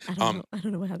 What the fuck? I don't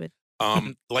know what happened.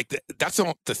 Like that's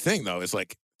the thing though is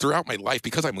like throughout my life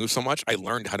because I moved so much, I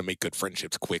learned how to make good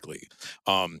friendships quickly.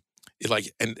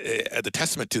 The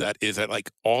testament to that is that like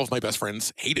all of my best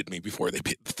friends hated me before they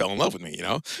fell in love with me, you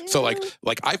know? Yeah. So like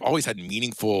I've always had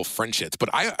meaningful friendships, but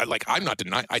I'm not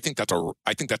denying. I think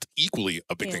that's equally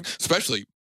a big thing, especially.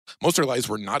 Most of our lives,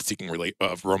 we're not seeking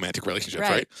romantic relationships,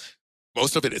 right?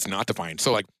 Most of it is not defined.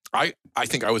 So, like, I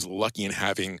think I was lucky in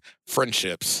having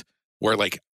friendships where,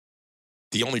 like,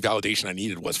 the only validation I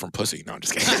needed was from pussy. No, I'm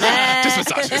just kidding. Just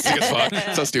misogynistic as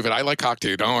fuck. So stupid. I like cock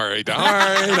too. Don't worry.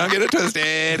 Don't get it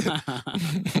twisted.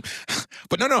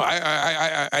 But no.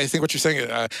 I think what you're saying.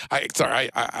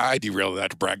 I derailed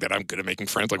that to brag that I'm good at making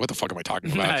friends. Like, what the fuck am I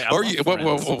talking about?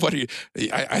 What do you?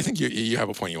 I think you have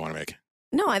a point you want to make.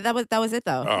 No, that was it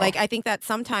though. Oh. Like I think that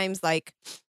sometimes like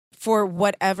for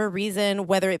whatever reason,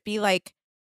 whether it be like,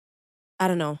 I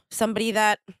don't know, somebody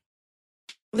that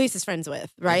Luis is friends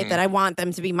with, right? That I want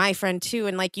them to be my friend too.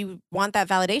 And like you want that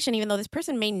validation, even though this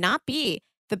person may not be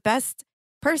the best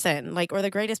person, like or the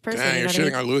greatest person. You're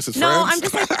shitting on Luis's friends? No, I'm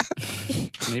just like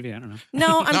maybe, I don't know.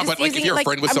 No, I'm just but like using if you're a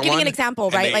friend with I'm someone giving an example,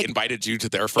 right? They like invited you to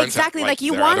their friends. Exactly. Like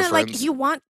you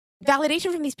want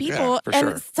validation from these people,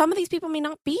 and some of these people may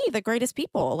not be the greatest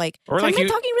people. Like, or like am I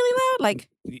talking really loud? Like,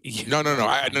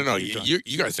 no.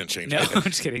 You guys didn't change. No, I'm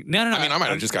just kidding. No. I mean, I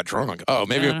might have just got drunk. Oh,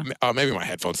 maybe my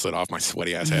headphones slid off my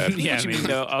sweaty ass head. Yeah,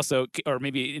 maybe also, or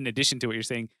maybe in addition to what you're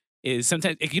saying, is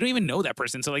sometimes like, you don't even know that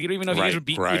person, so like you don't even know if you guys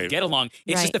would get along.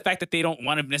 It's just the fact that they don't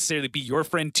want to necessarily be your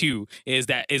friend too. Is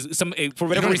some for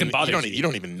whatever reason bothers you. You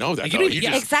don't even know that. Like, you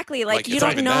just, exactly. Like you it's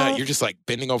don't know. That. You're just like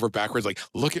bending over backwards, like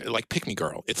look at like pick me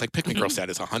girl. It's like pick me girl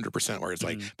status 100%. Where it's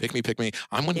like pick me.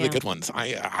 I'm one of the good ones.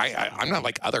 I'm not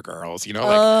like other girls. You know.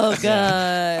 Like, oh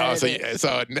god.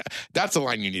 So that's the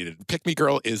line you needed. Pick me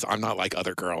girl is I'm not like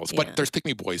other girls, but there's pick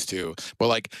me boys too. But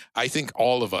like I think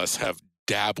all of us have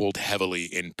dabbled heavily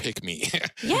in pick me.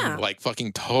 Yeah. Like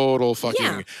fucking total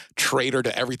fucking traitor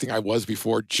to everything I was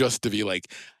before just to be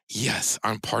like, yes,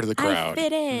 I'm part of the crowd. I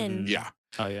fit in. Yeah.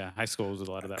 Oh yeah. High school was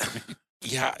a lot of that for me.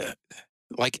 Yeah.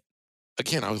 Like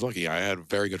again, I was lucky. I had a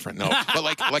very good friend. No, but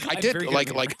like I did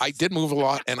I did move a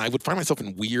lot, and I would find myself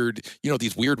in weird,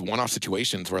 these weird one-off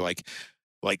situations where like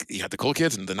you had the cool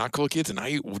kids and the not cool kids, and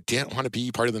I didn't want to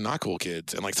be part of the not cool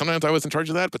kids. And like sometimes I was in charge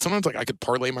of that, but sometimes like I could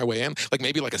parlay my way in, like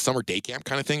maybe like a summer day camp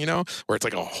kind of thing, where it's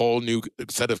like a whole new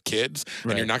set of kids,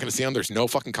 and you're not going to see them. There's no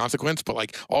fucking consequence, but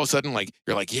like all of a sudden, like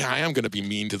you're like, yeah, I am going to be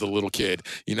mean to the little kid,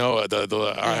 I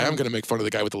am going to make fun of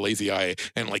the guy with the lazy eye,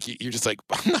 and like you're just like,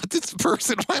 I'm not this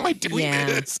person. Why am I doing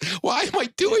this? Why am I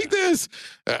doing this?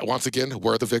 Once again,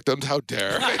 we're the victims. How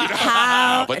dare?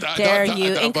 How dare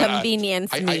you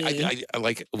inconvenience me?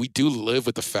 Like we do live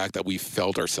with the fact that we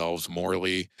failed ourselves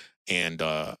morally and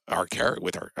our character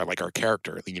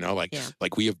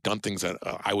like we have done things that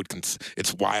I would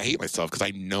it's why I hate myself, because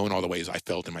I know in all the ways I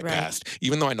failed in my past,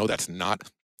 even though I know that's not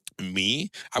me.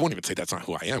 I won't even say that's not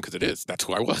who I am, because it is. That's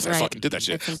who I was. I fucking did that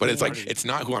shit. But it's like it's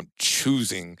not who I'm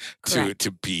choosing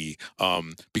to be,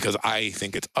 because I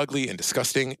think it's ugly and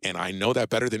disgusting, and I know that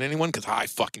better than anyone because I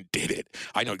fucking did it.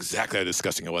 I know exactly how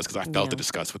disgusting it was because I felt the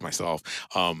disgust with myself.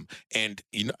 And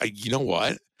you know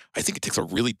what? I think it takes a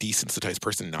really desensitized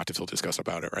person not to feel disgust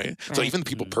about it, right? So even the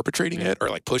people perpetrating it or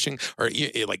like pushing or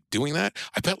like doing that,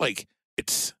 I bet like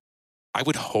I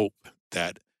would hope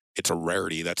that it's a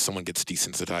rarity that someone gets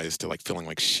desensitized to like feeling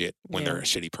like shit when they're a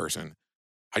shitty person.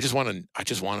 I just want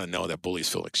to know that bullies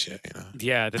feel like shit.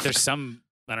 Yeah, that there's some,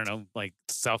 I don't know, like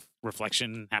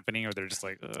self-reflection happening, or they're just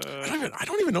like. I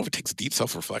don't even know if it takes deep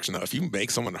self-reflection though. If you make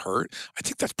someone hurt, I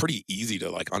think that's pretty easy to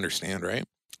like understand, right?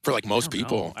 For like most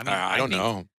people, I don't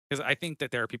know. Because I think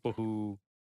that there are people who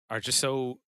are just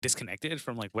so disconnected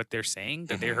from like what they're saying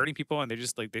that they're hurting people, and they're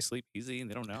just like they sleep easy and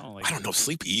they don't know. Like, I don't know,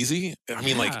 sleep easy. I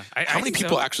mean, like how many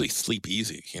people actually sleep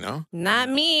easy? Not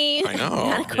me. I know.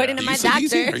 Not according to my doctor.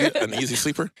 Easy? Are you an easy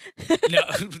sleeper?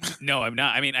 No, I'm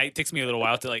not. I mean, it takes me a little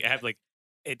while to like.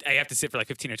 I have to sit for like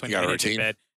 15 or 20 minutes in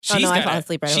bed. I fall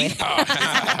asleep right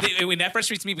away. When that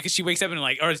frustrates me because she wakes up and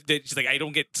like, or she's like, I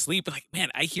don't get sleep. But like, man,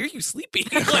 I hear you sleeping.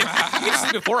 Like, you get to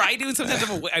sleep before I do, and sometimes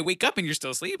I wake up and you're still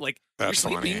asleep. Like, that's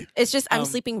you're sleeping. Funny. It's just I'm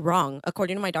sleeping wrong.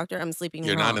 According to my doctor, I'm sleeping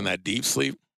You're wrong. Not in that deep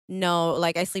sleep? No,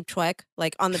 like I sleep twek.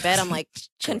 Like on the bed, I'm like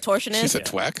contortionist. She said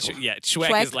twek? Yeah,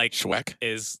 twek is like Schweck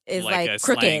is like a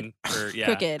crooked. For,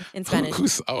 crooked in Spanish.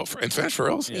 In Spanish for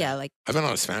reals? Yeah, like I've been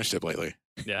on a Spanish tip lately.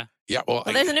 Yeah. Yeah. Well,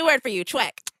 there's a new word for you,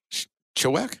 twek.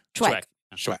 Chwek? Twek.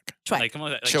 Schweck. Like come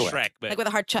on, like Shrek, but like with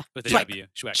a hard ch. With a W.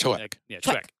 Schweck. Like, yeah,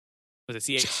 Schweck. With a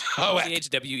CH.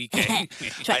 CHWEK.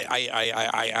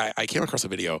 I came across a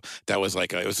video that was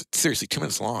like it was seriously 2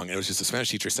 minutes long. It was just a Spanish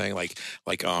teacher saying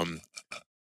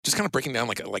just kind of breaking down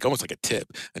like almost like a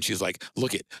tip, and she's like,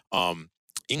 look it,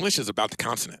 English is about the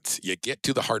consonants. You get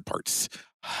to the hard parts.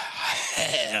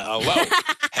 Hello.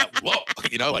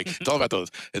 Like it's all about those.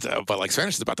 But like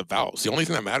Spanish is about the vowels. The only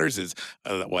thing that matters is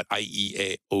what I, E,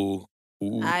 A, O.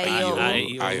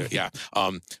 Yeah.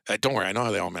 Don't worry, I know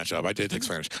how they all match up. I did take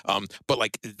Spanish. But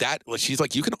like that, she's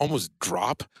like, you can almost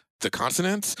drop the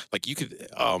consonants. Like you could,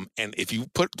 and if you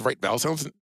put the right vowel sounds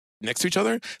next to each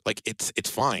other, like it's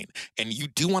fine. And you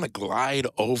do want to glide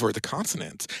over the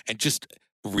consonants and just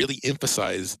really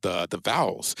emphasize the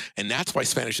vowels, and that's why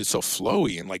Spanish is so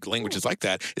flowy, and like languages like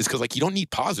that is because like you don't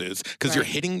need pauses because you're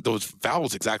hitting those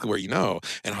vowels exactly where you know.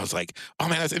 And I was like, oh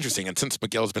man, that's interesting. And since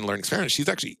Miguel's been learning Spanish, he's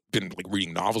actually been like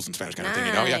reading novels in Spanish kind of thing,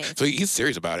 Yeah, so he's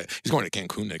serious about it. He's going to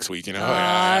Cancun next week, you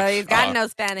gotta know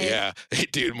Spanish. Yeah, hey,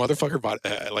 dude, motherfucker bought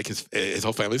like his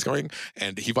whole family's going,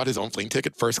 and he bought his own plane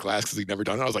ticket first class because he'd never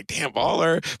done it. I was like, damn,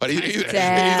 baller. But he's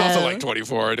also like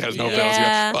 24 and has no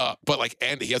bills. But like,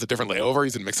 and he has a different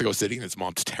layover. He's in Mexico City, and his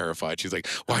mom's terrified. She's like,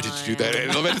 "Why did you do that?"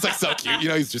 And it's like so cute,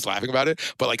 he's just laughing about it.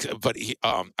 But he,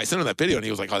 I sent him that video, and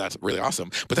he was like, "Oh, that's really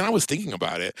awesome." But then I was thinking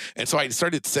about it, and so I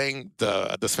started saying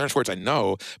the Spanish words I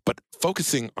know, but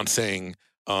focusing on saying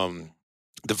the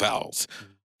vowels.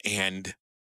 And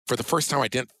for the first time, I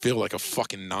didn't feel like a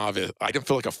fucking novice. I didn't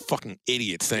feel like a fucking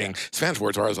idiot saying Spanish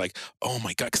words where I was like, oh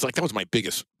my God. Because like that was my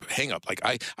biggest hang up. Like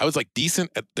I was like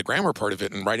decent at the grammar part of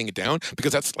it and writing it down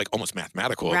because that's like almost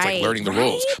mathematical. It's like learning the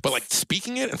rules. But like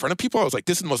speaking it in front of people, I was like,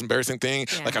 this is the most embarrassing thing.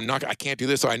 Yeah. Like I can't do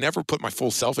this. So I never put my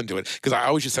full self into it because I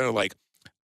always just sounded like,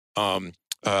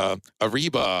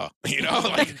 Ariba, you know,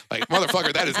 like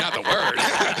motherfucker, that is not the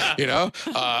word, you know.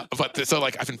 But so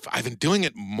like I've been doing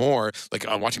it more, like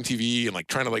watching TV and like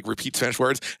trying to like repeat Spanish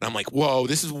words, and I'm like, whoa,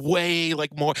 this is way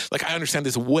like more, like I understand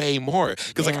this way more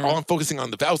because like all I'm focusing on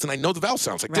the vowels, and I know the vowel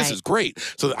sounds. Like this is great.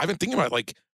 So I've been thinking about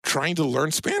like trying to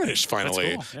learn Spanish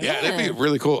finally. Cool. Yeah, that'd be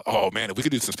really cool. Oh man, if we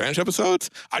could do some Spanish episodes,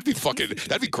 that'd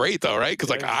be great though, right? Because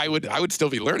like I would still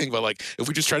be learning, but like if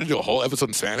we just try to do a whole episode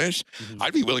in Spanish,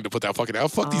 I'd be willing to put that fucking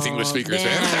out. Fuck these English speakers,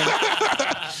 man.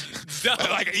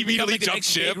 Like immediately jump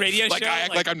ship. Radio like show? I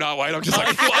act like I'm not white. I'm just like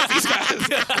fuck these guys.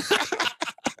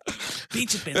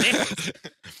 Pinche pendejos.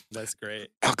 That's great.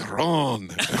 El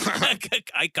cabrón.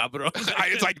 Ay, cabrón.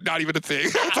 It's like not even a thing.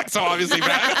 It's like so obviously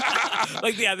bad.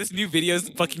 Like, yeah, this new video is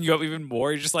fucking you up even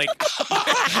more. You're just like,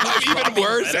 even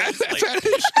worse.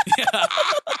 Spanish. Yeah.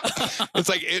 It's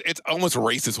like it's almost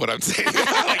racist what I'm saying.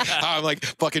 Like, I'm like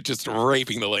fucking just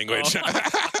raping the language.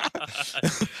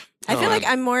 I feel like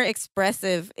I'm more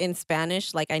expressive in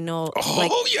Spanish. Like I know. Oh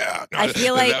like, yeah. No, I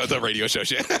feel like that was a radio show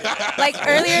shit. Like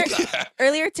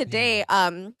earlier today,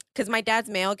 because my dad's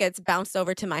mail gets bounced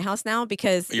over to my house now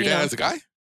because your dad has a guy.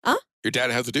 Huh? Your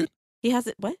dad has a dude. He has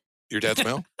it. What? Your dad's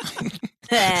mail.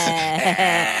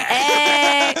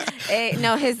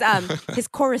 No, his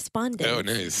correspondence. Oh,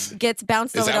 nice. Gets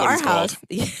bounced over to our house.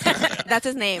 That's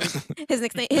his name. His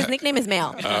nickname is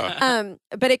Mail.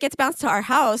 But it gets bounced to our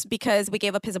house because we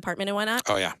gave up his apartment and whatnot.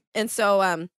 Oh yeah. And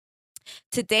so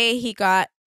today he got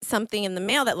something in the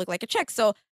mail that looked like a check.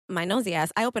 So my nosy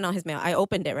ass, I opened all his mail. I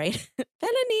opened it, right?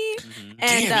 Felony. Mm-hmm.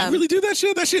 And damn, you really do that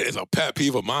shit? That shit is a pet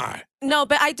peeve of mine. No,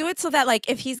 but I do it so that like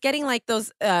if he's getting like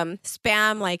those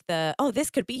spam, like this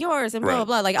could be yours and blah blah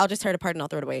blah, like I'll just tear it apart and I'll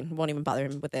throw it away. Won't even bother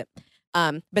him with it.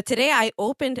 But today I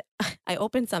opened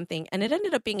something and it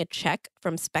ended up being a check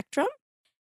from Spectrum.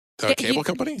 The cable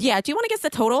company? Yeah. Do you want to guess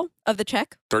the total of the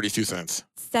check? 32 cents.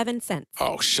 7 cents.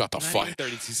 Oh, shut the fuck.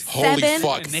 Holy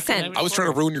fuck. Cents. I was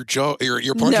trying to ruin your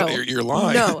punch, your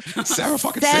line. No. 7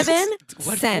 fucking 7 cents.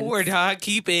 What for, dog?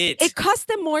 Keep it. It cost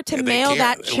them more to mail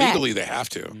that check. Legally, they have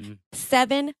to.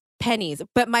 7 pennies.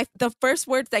 But the first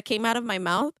words that came out of my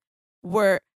mouth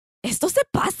were, esto se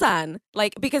pasan,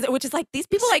 like because which is like these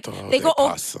people like they go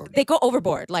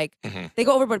overboard, like they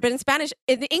go overboard. But in Spanish,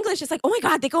 in English, it's like, oh my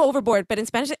God, they go overboard. But in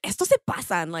Spanish, esto se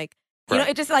pasan, like you know,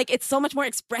 it just like it's so much more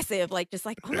expressive, like just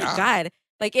like oh my God,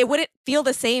 like it wouldn't feel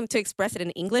the same to express it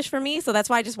in English for me. So that's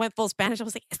why I just went full Spanish. I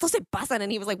was like, esto se pasan,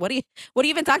 and he was like, what are you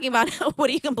even talking about? What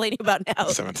are you complaining about now?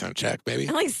 7 cent check, baby.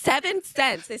 I'm like 7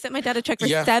 cents. They sent my dad a check for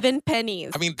 7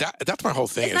 pennies. I mean, that's my whole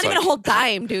thing. It's not even a whole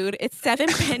dime, dude. It's 7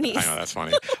 pennies. I know, that's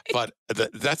funny. But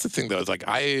that's the thing, though. Is like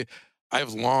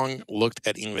I've long looked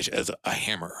at English as a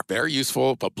hammer, very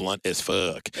useful but blunt as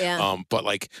fuck. Yeah. But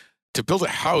like to build a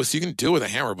house, you can do it with a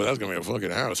hammer, but that's gonna be a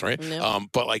fucking house, right? Nope.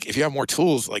 But like if you have more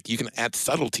tools, like you can add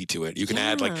subtlety to it. You can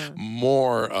add like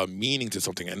more meaning to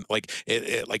something, and like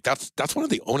it like that's one of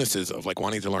the onuses of like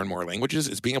wanting to learn more languages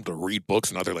is being able to read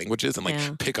books in other languages and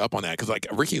like pick up on that. Because like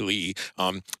Ricky Lee,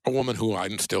 a woman who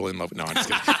I'm still in love with. No, I'm just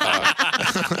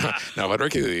kidding. No, but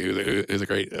Ricky Lee, who's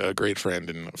a great friend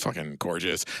and fucking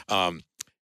gorgeous.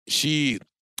 She's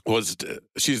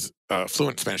a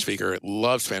fluent Spanish speaker,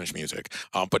 loves Spanish music,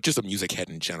 but just a music head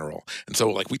in general. And so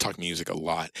like we talk music a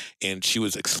lot, and she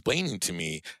was explaining to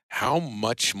me how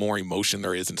much more emotion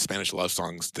there is in Spanish love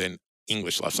songs than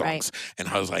English love songs. Right. And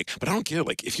I was like, but I don't get it.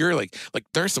 Like if you're like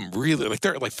there's some really like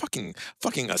they're like fucking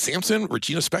Samson,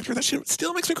 Regina Spektor, that shit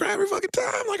still makes me cry every fucking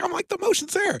time. Like I'm like the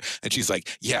emotion's there. And she's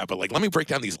like, yeah, but like let me break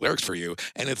down these lyrics for you.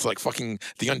 And it's like fucking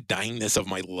the undyingness of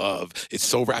my love. It's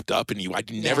so wrapped up in you. I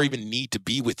never even need to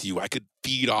be with you. I could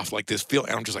feed off like this feel.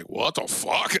 And I'm just like, what the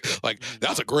fuck? Like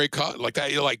that's a great cut. Like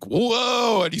that, you're like,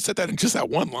 whoa. And you said that in just that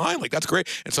one line. Like that's great.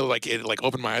 And so like it like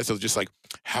opened my eyes to just like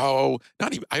how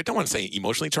not even I don't want to say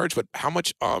emotionally charged, but how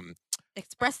much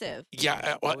expressive.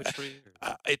 Yeah,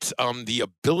 it's the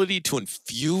ability to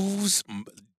infuse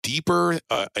deeper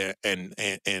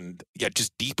and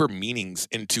just deeper meanings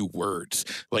into words.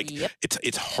 Like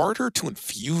it's harder to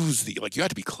infuse like you have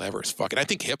to be clever as fuck. And I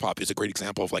think hip hop is a great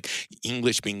example of like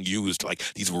English being used like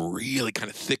these really kind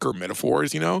of thicker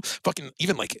metaphors, fucking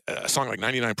even like a song like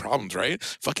 99 Problems, right?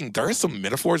 Fucking there are some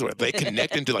metaphors where they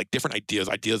connect into like different ideas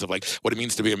of like what it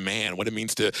means to be a man, what it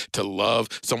means to love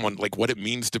someone, like what it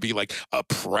means to be like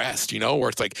oppressed, where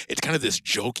it's like it's kind of this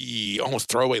jokey, almost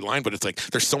throwaway line, but it's like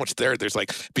there's so much there. There's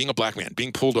like being a black man,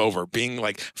 being pulled over, being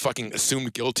like fucking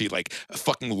assumed guilty, like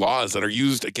fucking laws that are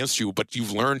used against you, but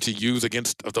you've learned to use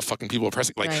against the fucking people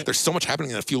oppressing. Like there's so much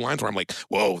happening in a few lines where I'm like,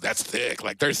 whoa, that's thick.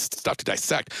 Like there's stuff to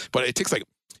dissect, but it takes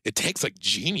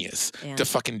genius to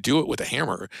fucking do it with a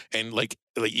hammer. And like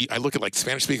I look at like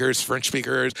Spanish speakers, French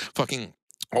speakers, fucking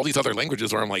all these other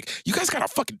languages where I'm like, you guys got a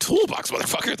fucking toolbox,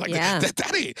 motherfucker. Like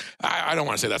that ain't. I don't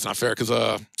want to say that's not fair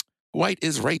because white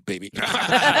is right, baby. But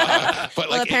well,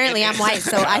 like, apparently I'm white,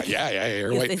 so I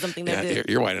you're white. Say something that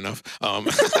you're white enough.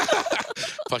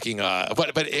 Fucking,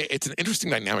 but it's an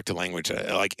interesting dynamic to language.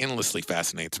 Like endlessly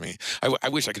fascinates me. I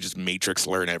wish I could just matrix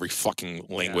learn every fucking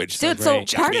language. Dude, so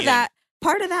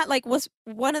part of that like was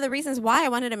one of the reasons why I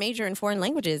wanted to major in foreign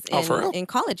languages in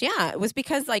college. Yeah, it was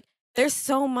because like there's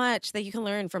so much that you can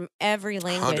learn from every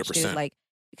language, 100%. Dude. Like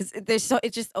because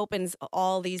it just opens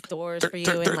all these doors for you.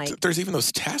 And like there's even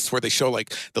those tests where they show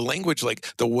like the language, like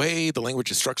the way the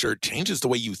language is structured changes the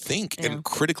way you think and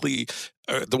critically,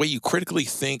 the way you critically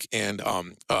think and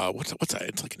what's that?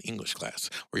 It's like an English class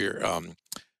where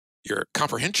your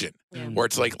comprehension, where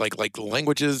it's like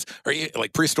languages or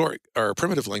like prehistoric or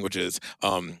primitive languages.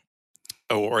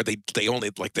 Or they only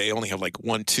have like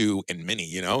 1, 2, and many.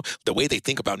 The way they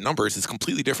think about numbers is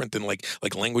completely different than like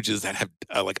languages that have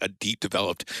like a deep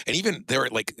developed. And even they're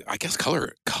like, I guess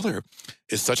color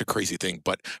is such a crazy thing.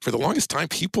 But for the longest time,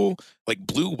 people like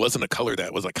blue wasn't a color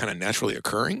that was like kind of naturally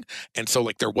occurring, and so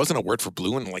like there wasn't a word for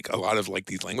blue in like a lot of like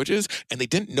these languages, and they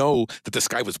didn't know that the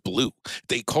sky was blue.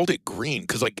 They called it green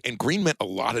because and green meant a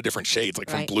lot of different shades, like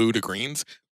from blue to greens,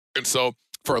 and so.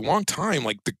 For a long time,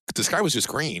 like the sky was just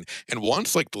green, and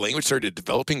once like the language started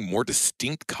developing more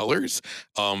distinct colors,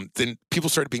 then people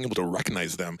started being able to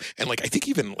recognize them. And like I think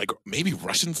even like maybe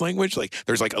Russian's language, like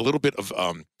there's like a little bit of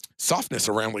softness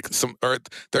around like or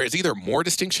there is either more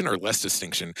distinction or less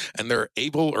distinction, and they're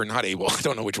able or not able. I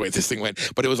don't know which way this thing went,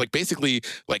 but it was like basically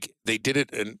like they did it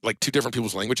in like two different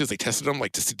people's languages. They tested them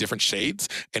like to see different shades,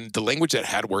 and the language that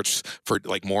had words for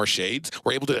like more shades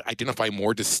were able to identify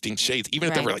more distinct shades, even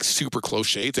if they were like super close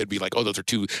shades. They'd be like, oh, those are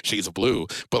 2 shades of blue.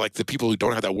 But like the people who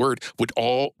don't have that word would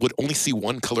only see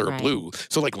one color of blue.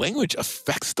 So like language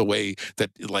affects the way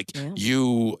that like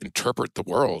you interpret the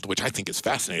world, which I think is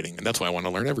fascinating, and that's why I want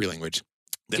to learn every language.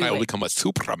 Then I will become a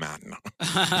Superman.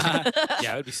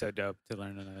 Yeah, it would be so dope to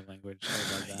learn another language.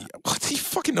 I love that. What? You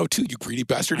fucking know too, you greedy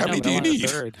bastard. How many do you need?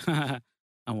 I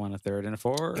want a third and a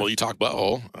fourth. Well, you talk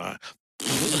butthole.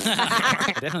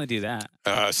 Definitely do that.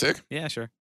 Sick? Yeah,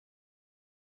 sure.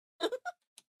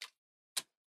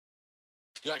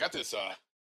 Yeah, I got this.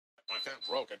 My fan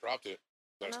broke. I dropped it.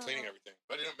 I was cleaning everything,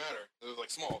 but it didn't matter. It was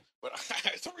like small, but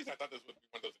for some reason I thought this would be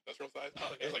one of those industrial size.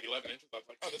 Oh, okay. It was like 11 inches. I was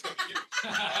like, oh, this could be huge.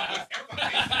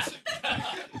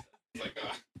 It's like,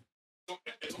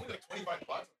 it's only like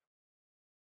 $25.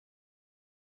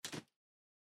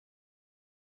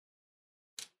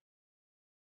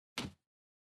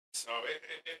 So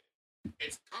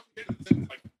it's complicated.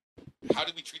 Like, how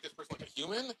do we treat this person like a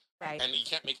human? Right. And you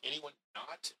can't make anyone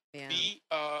not be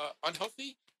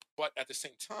unhealthy, but at the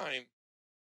same time,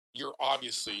 you're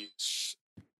obviously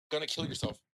gonna kill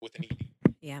yourself with an ED.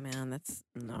 Yeah, man, that's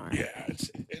gnarly. Yeah,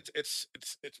 it's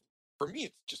for me.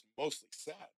 It's just mostly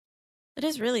sad. It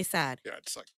is really sad. Yeah,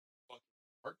 it's like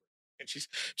heartbreaking. And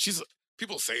she's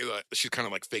people say that she's kind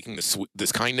of like faking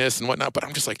this kindness and whatnot, but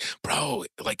I'm just like, bro,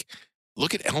 like.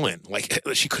 Look at Ellen. Like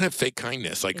she couldn't have fake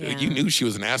kindness. Like you knew she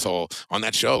was an asshole on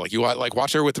that show. Like you like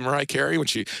watch her with Mariah Carey when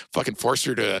she fucking forced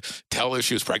her to tell if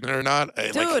she was pregnant or not.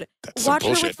 Dude, like, watch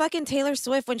her with fucking Taylor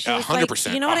Swift when she was 100%,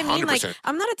 like, you know what I mean? 100%. Like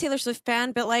I'm not a Taylor Swift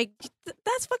fan, but like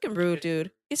that's fucking rude,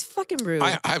 dude. It's fucking rude.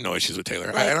 I have no issues with Taylor.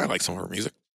 Like, I like some of her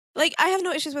music. Like I have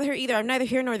no issues with her either. I'm neither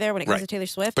here nor there when it comes to Taylor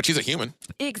Swift. But she's a human.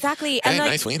 Exactly. Hey, and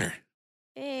nice wiener.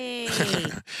 Hey.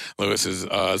 Lewis's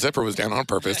zipper was down on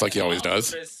purpose, like he always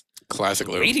does. Classic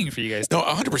Lou. Waiting for you guys. No,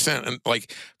 100%. And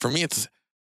like for me, it's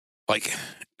like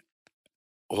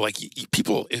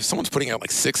people. If someone's putting out like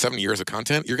 6-7 years of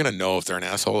content, you're gonna know if they're an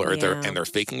asshole or they're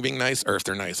faking being nice, or if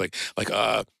they're nice. Like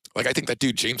I think that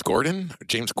dude James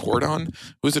Corden,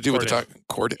 who's the dude with the talk?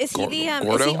 Is he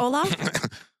Olaf?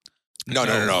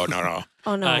 No.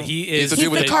 Oh no, he is. He's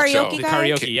the karaoke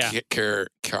guy. The karaoke, yeah.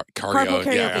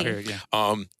 Karaoke.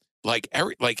 Yeah. Like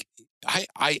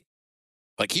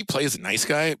like he plays a nice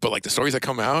guy, but like the stories that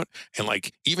come out, and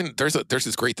like even there's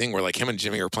this great thing where like him and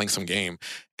Jimmy are playing some game,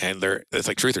 and it's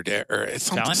like truth or dare, or it's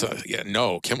something.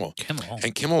 Kimmel.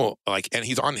 And Kimmel and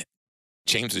he's on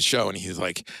James's show, and he's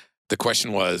like, the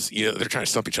question was, they're trying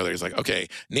to stump each other. He's like, okay,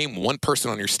 name one person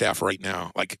on your staff right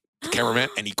now, like the cameraman,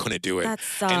 and he couldn't do it. That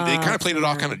sucks, and they kind of played it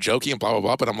off kind of jokey and blah blah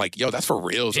blah. But I'm like, yo, that's for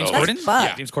real. James though. Corden?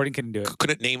 Yeah, James Corden couldn't do it.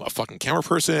 Couldn't name a fucking camera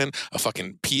person, a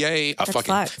fucking PA,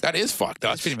 fucked. That is fucked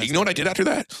up. You know what I did after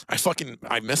that? I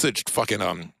messaged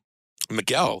fucking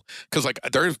Miguel, because like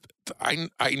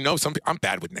I know I'm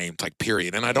bad with names, like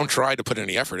period, and I don't try to put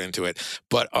any effort into it.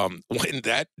 But when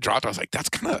that dropped, I was like, that's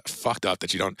kind of fucked up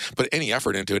that you don't put any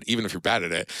effort into it, even if you're bad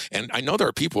at it. And I know there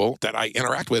are people that I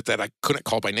interact with that I couldn't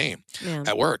call by name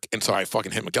at work, and so I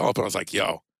fucking hit Miguel up, and I was like,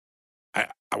 yo,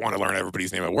 I want to learn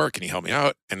everybody's name at work, and he helped me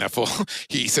out. And that fool,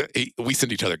 we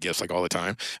send each other gifts like all the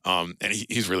time. And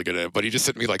he's really good at it. But he just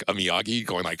sent me like a Miyagi,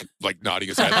 going like nodding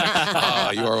his head,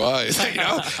 like, you are wise,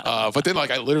 But then like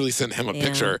I literally sent him a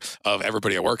picture of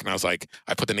everybody at work, and I was like,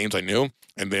 I put the names I knew,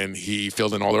 and then he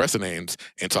filled in all the rest of the names.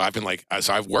 And so I've been like,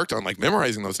 I've worked on like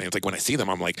memorizing those names. Like when I see them,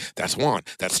 I'm like, that's Juan,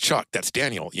 that's Chuck, that's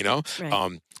Daniel,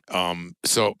 Right.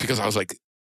 So because I was like,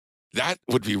 that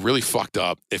would be really fucked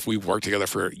up if we worked together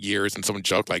for years and someone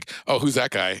joked like, oh, who's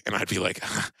that guy? And I'd be like,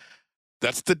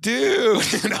 that's the dude,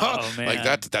 Oh, man. Like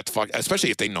that's fucked,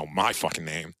 especially if they know my fucking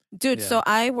name. Dude, so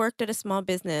I worked at a small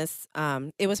business.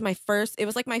 It was my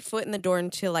foot in the door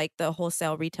into like the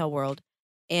wholesale retail world.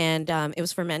 And it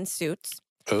was for men's suits.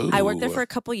 Ooh. I worked there for a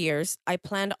couple years. I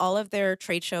planned all of their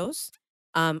trade shows.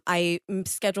 I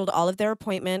scheduled all of their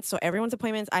appointments. So everyone's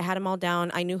appointments, I had them all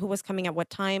down. I knew who was coming at what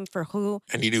time for who.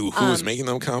 And you knew who was making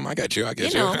them come? I got you.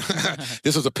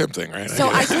 This was a pimp thing, right? So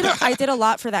I did a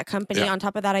lot for that company. Yeah. On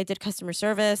top of that, I did customer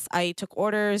service. I took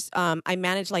orders. I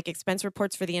managed like expense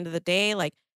reports for the end of the day.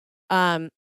 Like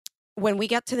when we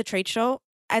get to the trade show,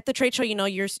 at the trade show,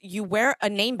 you wear a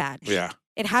name badge. Yeah.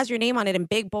 It has your name on it in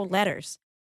big bold letters.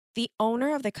 The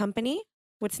owner of the company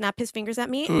would snap his fingers at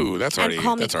me. Ooh, that's already and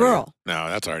call me girl.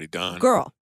 That's already done.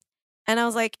 Girl. And I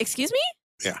was like, excuse me?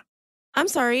 Yeah. I'm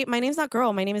sorry. My name's not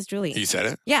Girl. My name is Julie. You said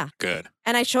it? Yeah. Good.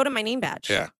 And I showed him my name badge.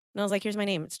 Yeah. And I was like, here's my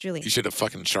name. It's Julie. You should have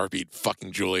fucking Sharpied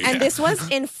fucking Julie. And this was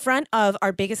in front of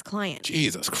our biggest client.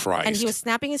 Jesus Christ. And he was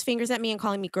snapping his fingers at me and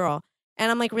calling me girl. And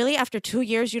I'm like, really? After 2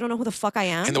 years, you don't know who the fuck I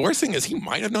am? And the worst thing is he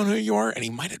might have known who you are, and he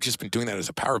might have just been doing that as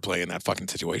a power play in that fucking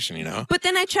situation, But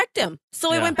then I checked him.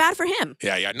 So it went bad for him.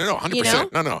 Yeah. No,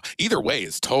 100%. No. Either way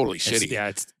is totally shitty.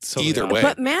 It's totally either way.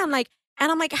 But man,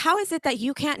 and I'm like, how is it that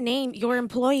you can't name your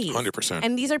employees? 100%.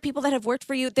 And these are people that have worked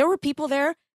for you. There were people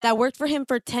there that worked for him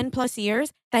for 10 plus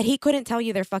years that he couldn't tell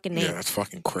you their fucking names. Yeah, that's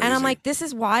fucking crazy. And I'm like, this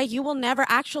is why you will never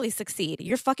actually succeed.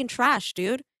 You're fucking trash,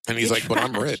 dude. And he's like, but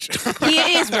I'm rich. He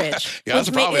is rich. Yeah, that's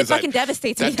the problem. It fucking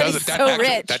devastates me that he's so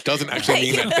rich. That doesn't actually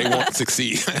mean that they won't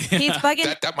succeed. He's fucking.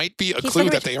 That might be a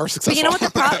clue that they are successful.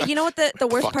 But you know what the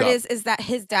worst part is that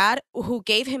his dad, who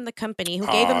gave him the company, who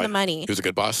gave him the money. He was a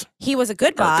good boss? He was a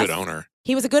good boss. Or a good owner.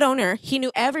 He was a good owner. He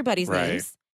knew everybody's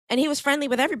names. And he was friendly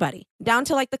with everybody, down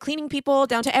to like the cleaning people,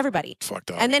 down to everybody.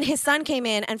 Fucked up. And then his son came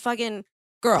in and fucking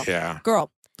girl.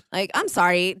 Like, I'm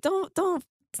sorry, don't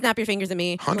snap your fingers at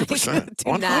me. 100%.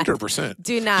 100%.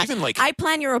 Do not. Even like I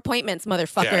plan your appointments,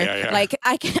 motherfucker. Yeah. Like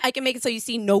I can make it so you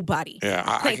see nobody. Yeah,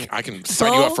 I can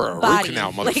sign you up for a root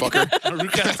canal, motherfucker. A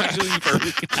root canal, for a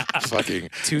root canal. Fucking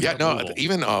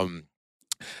even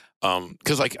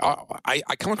because like I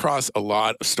come across a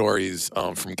lot of stories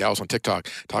from gals on TikTok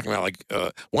talking about like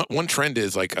one trend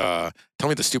is like tell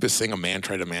me the stupidest thing a man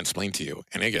tried to mansplain to you,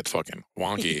 and it gets fucking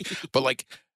wonky. But like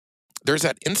there's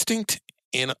that instinct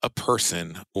in a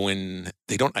person when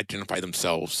they don't identify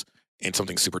themselves in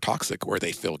something super toxic where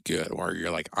they feel good, or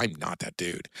you're like, I'm not that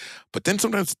dude. But then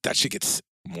sometimes that shit gets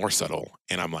more subtle,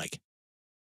 and I'm like,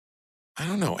 I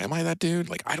don't know. Am I that dude?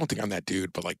 Like, I don't think I'm that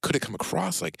dude, but like, could it come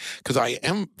across? Like, because I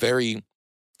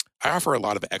offer a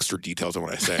lot of extra details in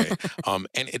what I say.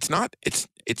 And it's not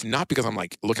because I'm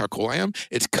like, look how cool I am.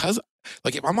 It's because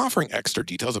like if I'm offering extra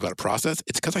details about a process,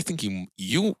 it's because I think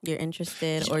you're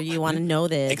interested or you want to know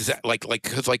this. Exactly.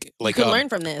 Because you can learn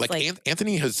from this. Like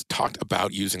Anthony has talked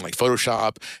about using like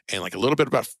Photoshop and like a little bit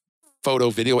about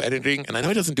photo video editing, and I know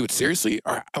he doesn't do it seriously,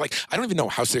 or like I don't even know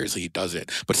how seriously he does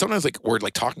it, but sometimes like we're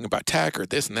like talking about tech or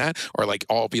this and that, or like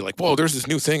I'll be like, whoa, there's this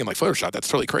new thing in like Photoshop that's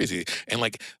totally crazy, and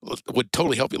like would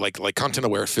totally help you, like content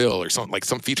aware fill or something, like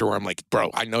some feature where I'm like,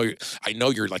 bro, I know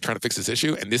you're like trying to fix this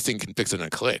issue, and this thing can fix it in a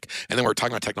click. And then we're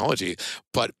talking about technology,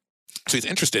 but So he's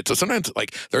interested. So sometimes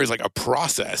like there is like a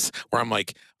process where I'm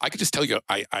like, I could just tell you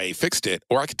I fixed it,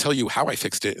 or I could tell you how I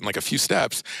fixed it in like a few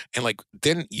steps. And like,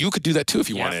 then you could do that too if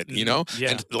you wanted, you know?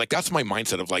 Yeah. And like, that's my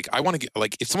mindset of like, I want to get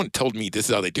like, if someone told me this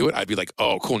is how they do it, I'd be like,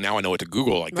 oh, cool. Now I know what to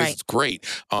Google. Like, this is great.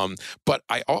 But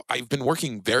I've been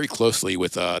working very closely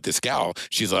with this gal.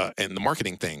 She's in the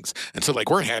marketing things. And so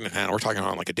like, we're hand in hand, we're talking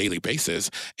on like a daily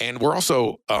basis. And we're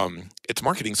also, it's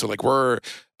marketing. So like we're,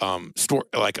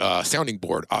 sounding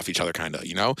board off each other kind of,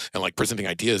 you know, and like presenting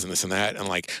ideas and this and that and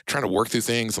like trying to work through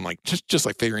things and like just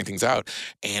like figuring things out.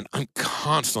 And I'm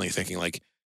constantly thinking like,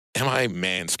 am I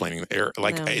mansplaining the air?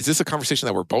 Like, is this a conversation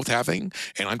that we're both having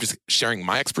and I'm just sharing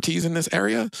my expertise in this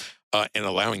area and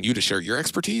allowing you to share your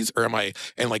expertise? Or am I,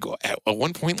 and like at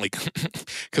one point, like,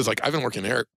 cause like I've been working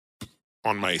there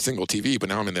on my single TV, but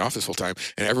now I'm in the office full time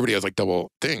and everybody has like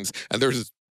double things. And there's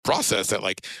this process that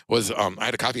like was I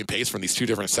had to copy and paste from these two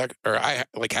different I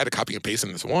like had to copy and paste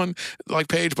in this one like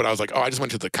page, but I was like, oh, I just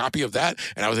went to the copy of that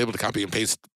and I was able to copy and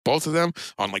paste both of them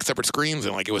on like separate screens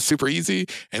and like it was super easy.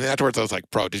 And then afterwards I was like,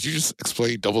 bro, did you just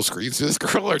explain double screens to this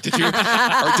girl, or did you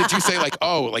say like,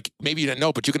 oh, like maybe you didn't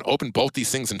know, but you can open both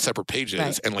these things in separate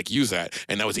pages and like use that?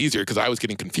 And that was easier because I was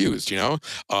getting confused, you know.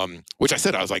 Which I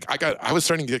said, I was like, I was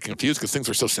starting to get confused because things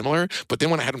were so similar, but then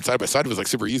when I had them side by side it was like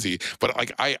super easy. But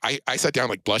like I sat down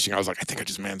like blushing. I was like, I think I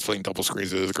just mansplained double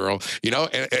screens to this girl, you know.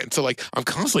 And so like I'm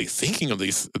constantly thinking of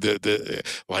these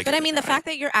like. But I mean, the fact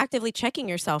that you're actively checking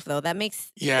yourself though, that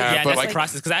makes but that's like the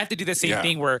process, because I have to do the same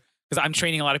thing where, because I'm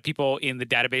training a lot of people in the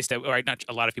database or not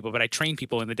a lot of people, but I train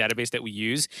people in the database that we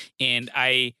use, and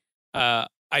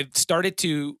I've started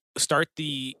to start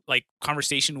the like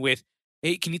conversation with,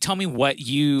 hey, can you tell me what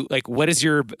is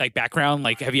your like background?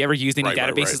 Like, have you ever used any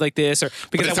databases like this? Or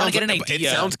because I want to get an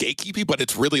idea. It sounds gatekeepy, but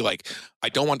it's really like I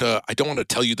don't want to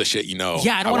tell you the shit you know.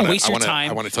 Yeah, I don't want to waste your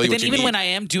time. I want to tell you what you need. Even when I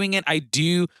am doing it, I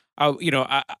do.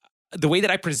 The way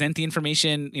that I present the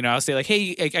information, you know, I'll say like,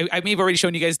 hey, I may have already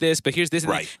shown you guys this, but here's this.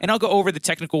 And I'll go over the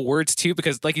technical words too,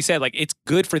 because like you said, like it's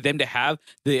good for them to have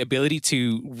the ability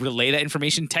to relay that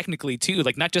information technically too.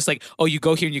 Like not just like, oh, you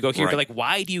go here and you go here, but like,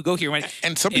 why do you go here?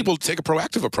 And some people take a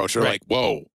proactive approach. They're like,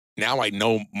 whoa, now I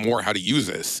know more how to use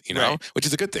this, you know, which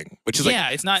is a good thing, which is like,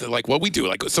 it's not like what we do.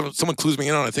 Like someone clues me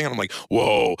in on a thing and I'm like,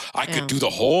 whoa, I could do the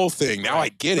whole thing. Now I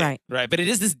get it. Right. But it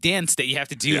is this dance that you have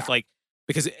to do with like,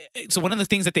 because so one of the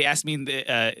things that they asked me in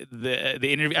the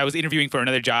interview, I was interviewing for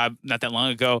another job not that long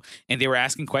ago, and they were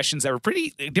asking questions that were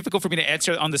pretty difficult for me to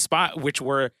answer on the spot, which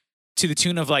were to the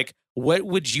tune of like, what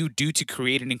would you do to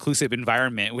create an inclusive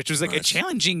environment? Which was like a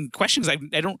challenging question.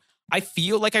 I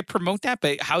feel like I promote that,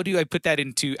 but how do I put that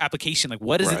into application? Like,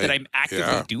 what is it that I'm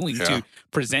actively doing to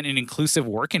present an inclusive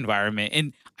work environment?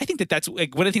 And I think that's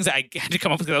like one of the things that I had to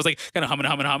come up with, because I was like kind of humming,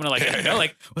 like, you know,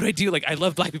 like, what do I do? Like, I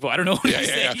love Black people. I don't know what to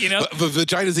say, you know? The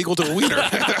vagina is equal to a wiener.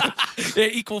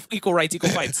 equal rights, equal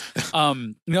fights.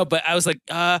 But I was like,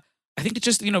 I think it's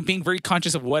just, you know, being very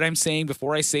conscious of what I'm saying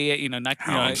before I say it, you know, not,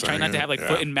 you know, trying not to have like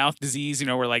foot and mouth disease, you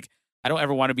know, where like, I don't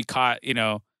ever want to be caught, you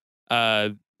know,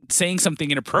 saying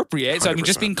something inappropriate. 100%. So I mean,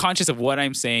 just being conscious of what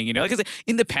I'm saying, you know, because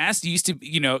in the past you used to,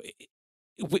 you know,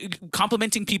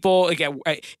 complimenting people, like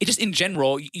it just in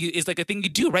general is like a thing you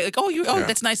do, right? Like,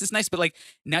 that's nice, it's nice. But like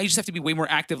now you just have to be way more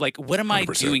active. Like, what am I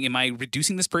 100%. Doing? Am I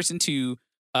reducing this person to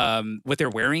what they're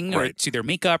wearing or to their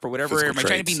makeup or whatever? Physical am I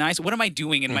trying to be nice? What am I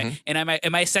doing? And am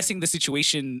I assessing the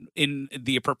situation in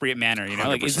the appropriate manner? You know, 100%.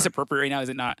 Like, is this appropriate right now? Is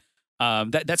it not?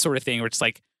 That sort of thing where it's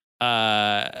like,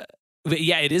 but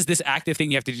yeah, it is this active thing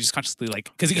you have to just consciously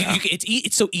like, because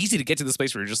it's so easy to get to this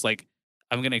place where you're just like,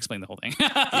 I'm going to explain the whole thing.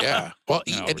 Well,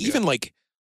 and even like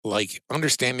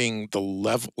understanding the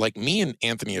level, like me and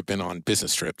Anthony have been on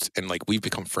business trips and like we've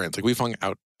become friends. Like we've hung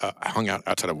out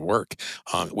outside of work.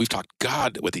 We've talked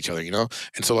God with each other, you know?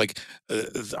 And so like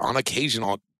on occasion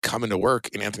I'll come into work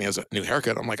and Anthony has a new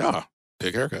haircut. I'm like, oh,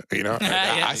 big haircut, you know?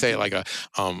 I say it like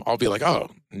I'll be like, oh,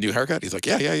 new haircut? He's like,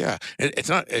 yeah. It's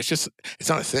not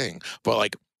a thing. But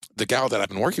like the gal that I've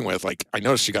been working with, like I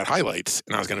noticed she got highlights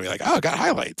and I was going to be like, oh, got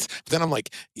highlights. But then I'm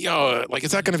like, yo, like,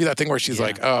 is that going to be that thing where she's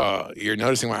like, oh, you're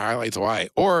noticing my highlights? Why?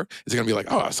 Or is it going to be like,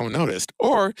 oh, someone noticed?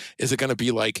 Or is it going to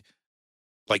be like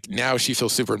now she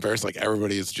feels super embarrassed. Like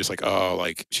everybody is just like, oh,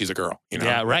 like she's a girl, you know?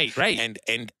 Yeah, right.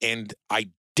 And I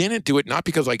didn't do it, not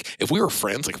because like if we were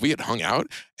friends, like we had hung out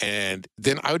and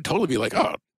then I would totally be like,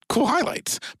 oh, cool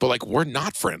highlights, but like we're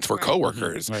not friends, we're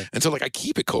coworkers. Right. And so like I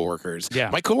keep it coworkers. Yeah.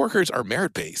 My coworkers are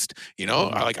merit based, you know?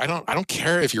 I don't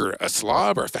care if you're a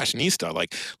slob or a fashionista.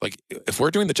 Like if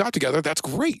we're doing the job together, that's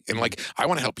great. And like I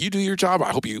want to help you do your job.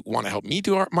 I hope you want to help me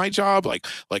do my job. Like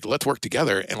let's work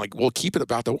together, and like we'll keep it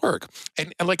about the work.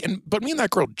 But me and that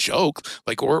girl joke,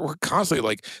 like we're constantly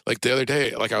like the other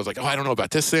day, like I was like, oh, I don't know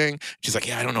about this thing. She's like,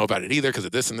 yeah, I don't know about it either because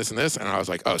of this and this and this. And I was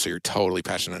like, oh, so you're totally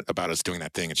passionate about us doing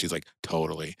that thing? And she's like,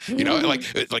 totally. You know,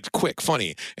 like quick,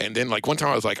 funny. And then like one time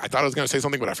I was like, I thought I was going to say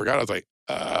something, but I forgot. I was like,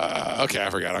 okay, I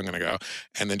forgot. I'm going to go.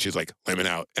 And then she's like, lemon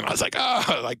out. And I was like,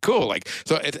 oh, like cool. Like,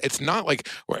 so it's not like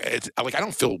where it's like, I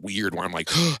don't feel weird where I'm like,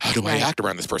 oh, how do I act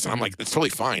around this person? I'm like, it's totally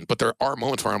fine. But there are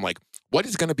moments where I'm like, what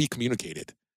is going to be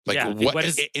communicated? Like what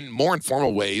is in more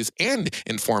informal ways and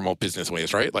informal business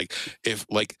ways, right? Like if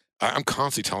like I'm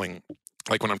constantly telling,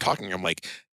 like when I'm talking, I'm like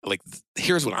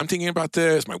here's what I'm thinking about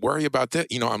this, my worry about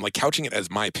that. You know, I'm like couching it as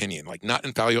my opinion, like not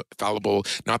infallible,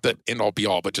 not the end all be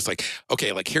all, but just like,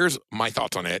 okay, like here's my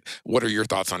thoughts on it. What are your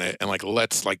thoughts on it? And like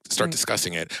let's like start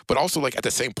discussing it. But also like at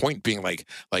the same point being like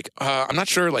I'm not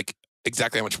sure like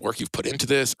exactly how much work you've put into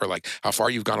this or like how far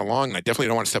you've gone along, and I definitely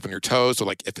don't want to step on your toes. So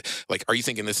like if like are you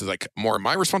thinking this is like more of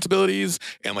my responsibilities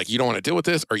and like you don't want to deal with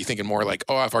this, or are you thinking more like,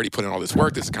 oh, I've already put in all this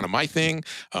work, this is kind of my thing?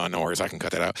 No worries, I can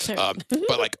cut that out. Sure.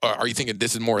 But like are you thinking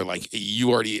this is more like you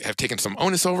already have taken some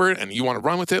onus over it and you want to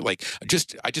run with it? Like I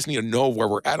just need to know where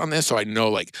we're at on this so I know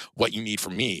like what you need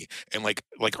from me. And like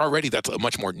already that's a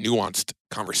much more nuanced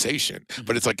conversation.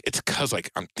 But it's like it's because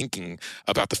like I'm thinking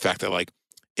about the fact that like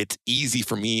it's easy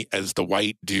for me as the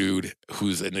white dude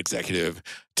who's an executive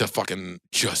to fucking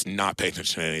just not pay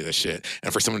attention to any of this shit.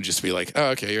 And for someone to just be like,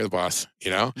 oh, okay, you're the boss,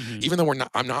 you know? Even though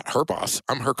I'm not her boss,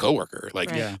 I'm her coworker.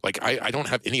 Like, like I don't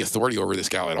have any authority over this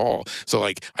gal at all. So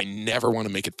like, I never want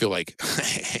to make it feel like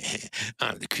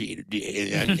I'm the creator.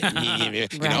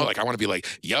 You know, like I want to be like,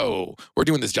 yo, we're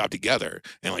doing this job together.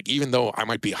 And like, even though I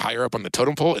might be higher up on the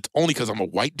totem pole, it's only because I'm a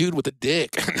white dude with a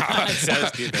dick.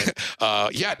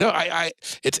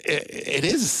 It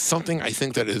is something I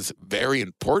think that is very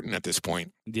important at this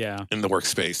point. Yeah, in the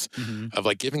workspace of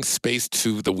like giving space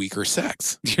to the weaker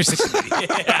sex. I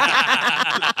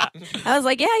was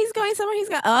like, yeah, he's going somewhere. He's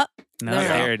got up. No,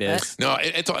 there it is. No,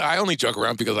 I only joke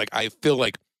around because like I feel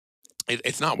like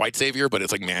it's not white savior, but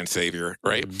it's like man savior,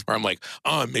 right? Where I'm like,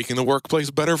 oh, I'm making the workplace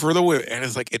better for the women, and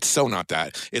it's like it's so not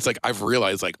that. It's like I've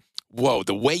realized like, whoa,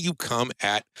 the way you come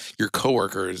at your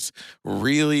coworkers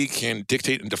really can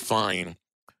dictate and define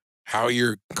how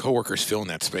your coworkers feel in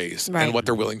that space and what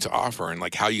they're willing to offer and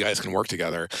like how you guys can work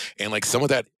together. And like some of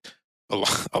that, a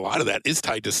lot of that is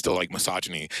tied to still like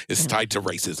misogyny, is tied to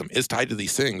racism, is tied to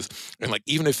these things. And like,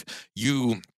 even if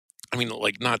you, I mean,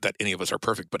 like not that any of us are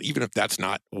perfect, but even if that's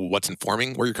not what's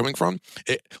informing where you're coming from,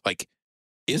 it like,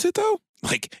 is it though?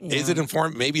 Like, is it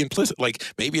informed? Maybe implicit. Like,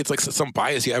 maybe it's like some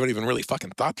bias you haven't even really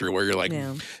fucking thought through where you're like,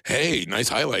 hey, nice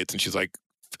highlights. And she's like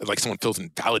someone feels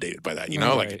invalidated by that, you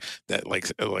know, like that, like,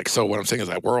 so what I'm saying is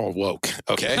that we're all woke.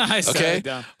 Okay. Okay.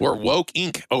 We're woke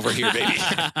Inc. over here, baby.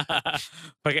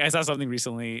 Okay. I saw something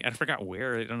recently. I forgot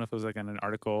where. I don't know if it was like in an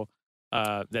article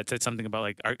that said something about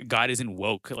like God isn't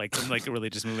woke. Like some like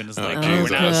religious movement is like, we're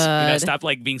not, stop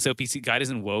like being so PC. God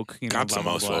isn't woke. You know, God's the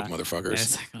most woke motherfuckers.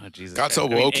 It's like, oh, Jesus God's so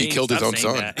woke, he killed his own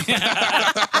son.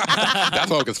 That's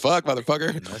woke as fuck,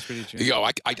 motherfucker. That's pretty true. Yo,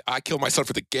 I killed my son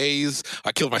for the gays.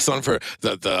 I killed my son for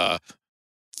the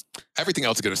everything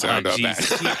else is going to sound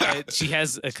bad. She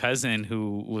has a cousin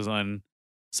who was on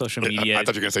social media. I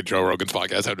thought you were going to say Joe Rogan's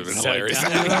podcast. That would have been hilarious.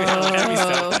 That'd be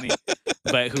so funny.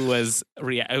 But who was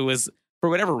for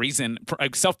whatever reason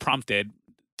self-prompted.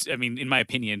 I mean, in my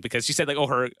opinion, because she said like, oh,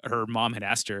 her mom had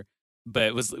asked her, but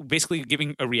it was basically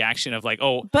giving a reaction of like,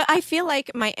 oh. But I feel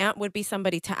like my aunt would be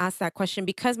somebody to ask that question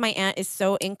because my aunt is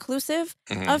so inclusive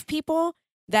of people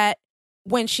that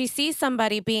when she sees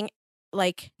somebody being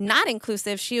like not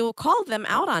inclusive, she'll call them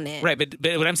out on it. Right, but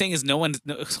what I'm saying is I haven't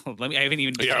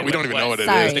even. Yeah, we don't even know what it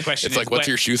is. The question it's like, what's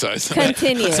your shoe size?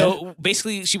 Continue. So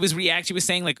basically, she was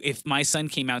saying like, if my son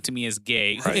came out to me as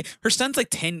gay, her son's like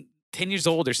 10 years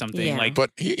old or something. Yeah. Like,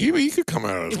 but he could come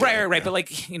out as right. Yeah. But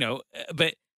like, you know,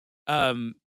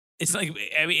 it's like,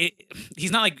 I mean,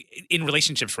 he's not like in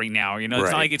relationships right now, you know.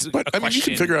 It's not like it's but, a question. You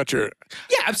can figure out your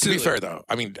absolutely. To be fair though,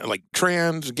 I mean, like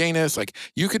trans, gayness, like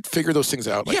you could figure those things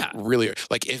out. Like really,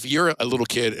 like if you're a little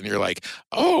kid and you're like,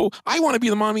 oh, I want to be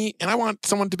the mommy and I want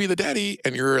someone to be the daddy,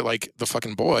 and you're like the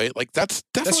fucking boy, like that's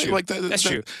definitely like that. That's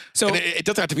true. So it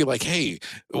doesn't have to be like, hey,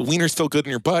 wieners feel good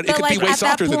in your butt. But it could be way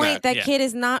softer than that. That kid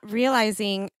is not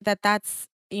realizing that that's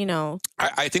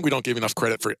I think we don't give enough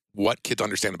credit for what kids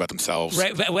understand about themselves.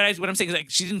 Right. But what I'm saying is like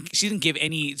she didn't give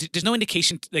any. There's no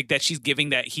indication like that she's giving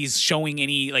that he's showing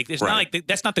any like. There's not like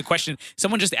that's not the question.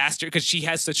 Someone just asked her because she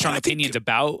has such strong opinions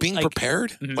about being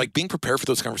prepared. Like being prepared for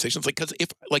those conversations. Like because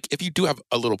if you do have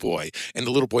a little boy and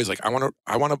the little boy's like I want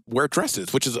to wear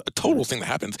dresses, which is a total thing that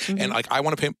happens, and like I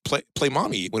want to play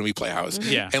mommy when we play house.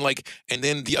 Yeah. And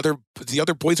then the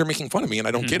other boys are making fun of me and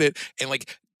I don't get it, and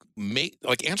like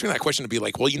answering that question to be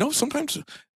like, well, sometimes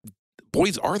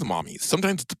boys are the mommies.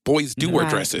 Sometimes boys do wear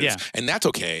dresses, and that's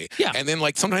okay. Yeah. And then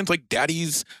like sometimes like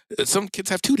daddies, some kids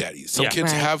have 2 daddies. Some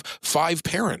kids have 5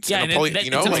 parents. Yeah,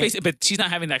 but she's not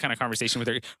having that kind of conversation with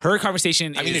her. Her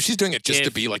conversation. I mean, if she's doing it just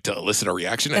to be like to elicit a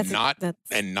reaction and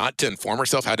not to inform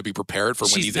herself how to be prepared for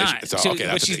when these issues. So,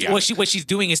 okay, what she's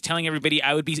doing is telling everybody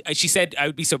she said I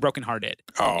would be so brokenhearted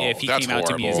if he came out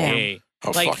to me as gay. Oh,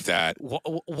 like, fuck that.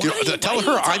 Tell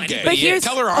her I'm gay. But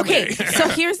tell her I'm gay. So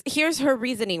here's her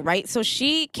reasoning, right? So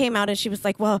she came out and she was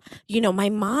like, well, my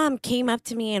mom came up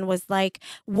to me and was like,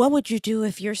 what would you do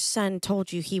if your son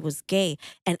told you he was gay?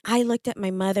 And I looked at my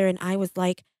mother and I was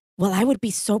like, well, I would be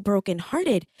so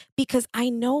brokenhearted because I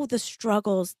know the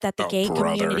struggles that the gay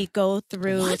community go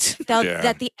through.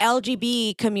 That the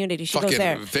LGBT community, she goes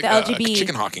there. The LGBT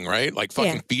chicken hawking, right? Like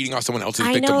fucking feeding off someone else's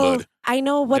victimhood. I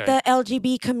know what the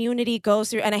LGBT community goes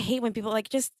through, and I hate when people like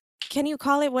just. Can you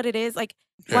call it what it is? Like,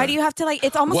 why do you have to like?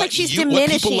 It's almost like she's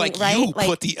diminishing, what people right? You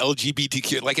put the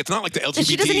LGBTQ, like it's not like the LGBT.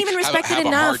 She doesn't even respect it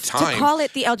enough to call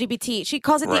it the LGBT. She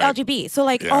calls it the LGB. So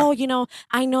like,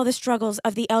 I know the struggles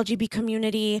of the LGBT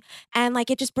community, and like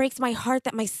it just breaks my heart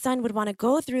that my son would want to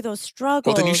go through those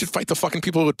struggles. Well, then you should fight the fucking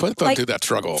people who would put them through that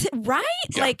struggle, right?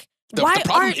 Yeah. Like. The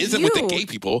problem isn't with the gay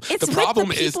people. It's the problem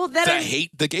with the people is that hate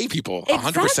the gay people.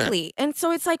 100%. Exactly. And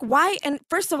so it's like, why? And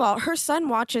first of all, her son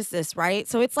watches this, right?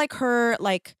 So it's like her,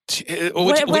 like...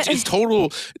 Which is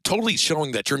totally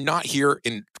showing that you're not here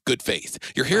in good faith.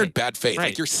 You're here in bad faith.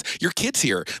 Right. Like your kid's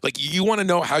here. Like you want to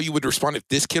know how you would respond if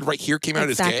this kid right here came out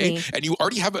as gay, and you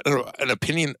already have an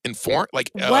opinion informed.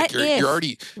 Like you're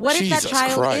already. What if that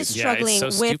child Christ. is struggling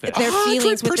with their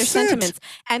feelings, with their sentiments,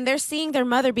 and they're seeing their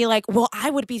mother be like, "Well, I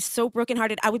would be so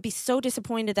brokenhearted. I would be so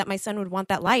disappointed that my son would want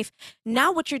that life."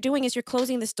 Now, what you're doing is you're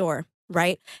closing this door,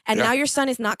 right? And now your son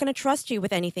is not going to trust you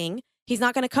with anything. He's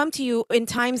not going to come to you in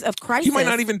times of crisis. You might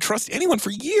not even trust anyone for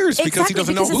years because he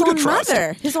doesn't know who to trust.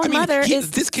 His own mother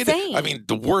is this kid. Insane. I mean,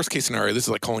 the worst case scenario. This is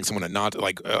like calling someone a Nazi,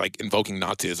 like invoking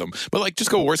Nazism. But like, just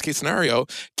go worst case scenario.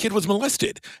 Kid was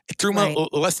molested through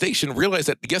molestation. Realized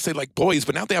that yes, they like boys,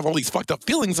 but now they have all these fucked up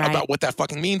feelings about what that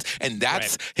fucking means. And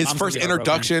that's his first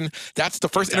introduction. That's the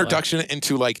first introduction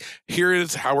into like, here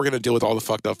is how we're gonna deal with all the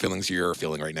fucked up feelings you're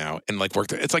feeling right now. And like,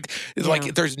 it's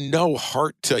like there's no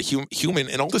heart to human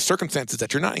in all the circumstances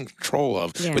that you're not in control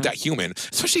of with that human,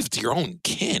 especially if it's your own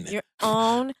kin. Your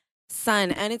own son.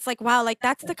 And it's like, wow, like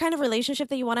that's the kind of relationship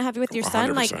that you want to have with your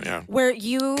son. Like where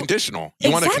you conditional.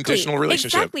 You want a conditional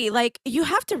relationship. Exactly. Like you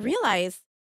have to realize,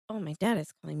 oh, my dad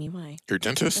is calling me. Why? Your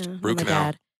dentist? Root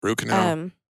canal. Root canal.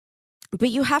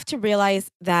 But you have to realize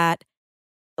that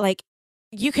like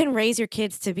you can raise your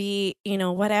kids to be,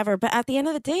 whatever. But at the end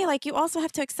of the day, like you also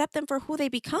have to accept them for who they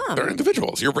become. They're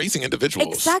individuals. You're raising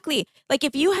individuals. Exactly. Like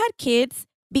if you had kids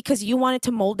because you wanted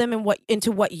to mold them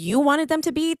into what you wanted them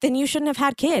to be, then you shouldn't have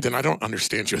had kids. Then I don't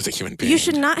understand you as a human being. You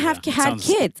should not have had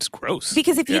kids. It's gross.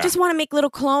 Because if you just want to make little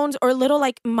clones or little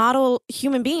like model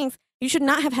human beings, you should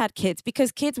not have had kids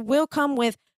because kids will come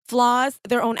with flaws,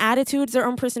 their own attitudes, their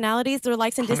own personalities, their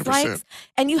likes and dislikes, 100%.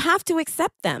 And you have to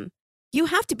accept them. You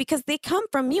have to because they come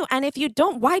from you. And if you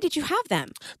don't, why did you have them?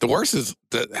 The worst is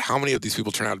how many of these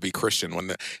people turn out to be Christian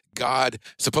when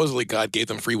supposedly God gave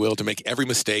them free will to make every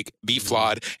mistake, be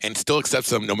flawed, and still accepts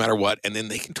them no matter what. And then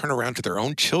they can turn around to their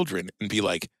own children and be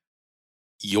like,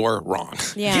 you're wrong.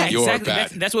 Yeah, you're exactly. bad.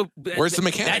 That's what. Where's the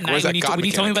mechanic? Where's that God when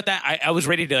you told me about that, I was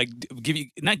ready to like give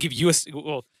you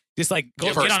just like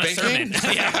go get on a sermon.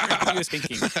 Yeah, a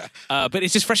spanking. But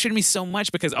it's just frustrated me so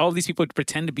much because all of these people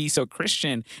pretend to be so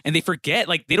Christian and they forget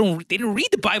like they didn't read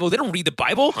the Bible. They don't read the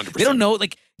Bible. 100%. They don't know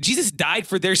like Jesus died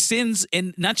for their sins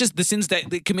and not just the sins that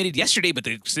they committed yesterday, but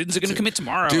the sins they're going to commit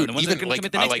tomorrow. Dude, and the ones they're going to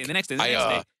commit the next day, the next day,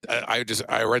 the next day.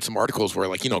 I read some articles where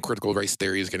like critical race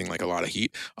theory is getting like a lot of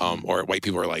heat. Or white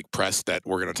people are like pressed that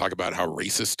we're going to talk about how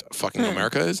racist fucking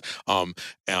America is.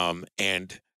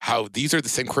 And how these are the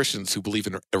same Christians who believe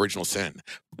in original sin,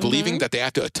 believing that they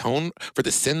have to atone for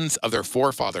the sins of their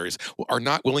forefathers, are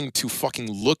not willing to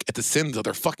fucking look at the sins of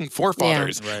their fucking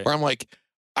forefathers. Yeah, right. Where I'm like,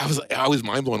 I was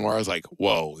mind blown where I was like,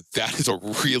 whoa, that is a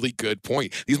really good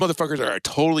point. These motherfuckers are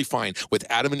totally fine with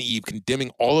Adam and Eve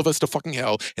condemning all of us to fucking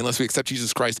hell unless we accept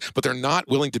Jesus Christ, but they're not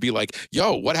willing to be like,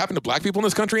 yo, what happened to black people in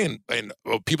this country and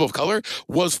people of color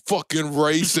was fucking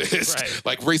racist. Right.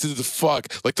 Like racist as fuck.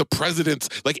 Like the presidents,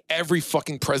 like every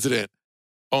fucking president,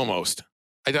 almost.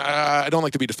 I don't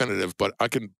like to be definitive, but I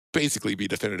can basically be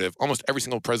definitive. Almost every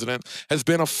single president has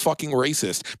been a fucking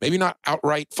racist. Maybe not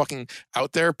outright fucking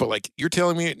out there, but like you're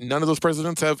telling me none of those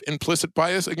presidents have implicit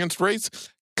bias against race?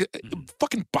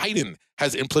 Fucking Biden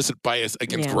has implicit bias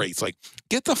against race. Like,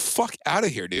 get the fuck out of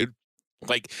here, dude.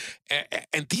 Like,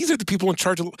 and these are the people in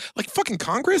charge of, like, fucking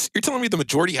Congress? You're telling me the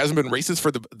majority hasn't been racist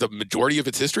for the majority of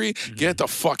its history? Mm-hmm. Get the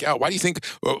fuck out. Why do you think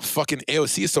fucking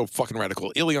AOC is so fucking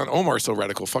radical? Ilhan Omar is so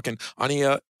radical. Fucking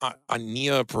Ania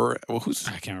who's?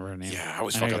 I can't remember her name. Yeah, I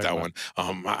always fuck up that one.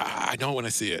 I know when I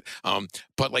see it.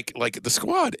 But like the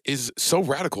squad is so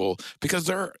radical because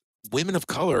they're women of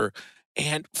color.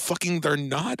 And fucking they're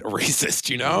not racist,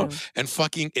 you know? Mm-hmm. And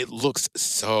fucking it looks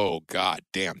so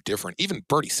goddamn different. Even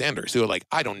Bernie Sanders, who are like,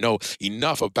 I don't know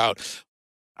enough about,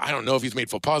 I don't know if he's made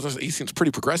faux pas. He seems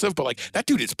pretty progressive, but like that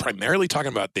dude is primarily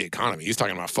talking about the economy. He's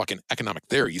talking about fucking economic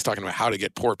theory. He's talking about how to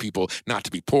get poor people not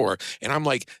to be poor. And I'm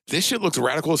like, this shit looks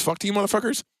radical as fuck to you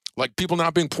motherfuckers? Like, people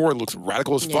not being poor looks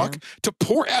radical as fuck. To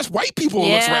poor-ass white people, it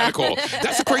looks radical.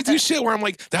 That's the craziest shit where I'm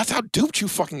like, that's how duped you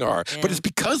fucking are. Yeah. But it's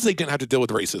because they didn't have to deal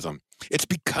with racism. It's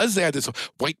because they had this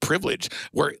white privilege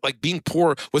where, like, being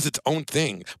poor was its own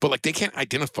thing. But, like, they can't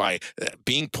identify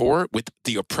being poor with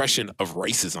the oppression of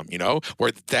racism, you know?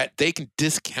 Where that they can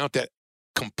discount that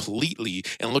completely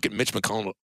and look at Mitch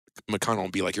McConnell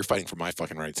and be like, you're fighting for my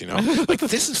fucking rights, you know? Like,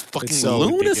 this is fucking so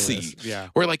lunacy. Ridiculous. Yeah.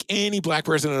 Where, like, any black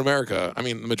person in America, I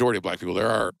mean, the majority of black people, there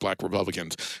are black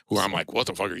Republicans who I'm like, what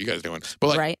the fuck are you guys doing?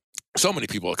 But, like, so many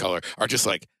people of color are just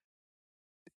like,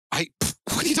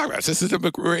 what are you talking about?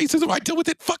 Systemic racism? I deal with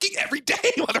it fucking every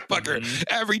day, motherfucker. Mm-hmm.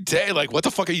 Every day. Like, what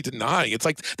the fuck are you denying? It's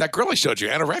like that girl I showed you,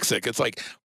 anorexic. It's like,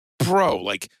 bro,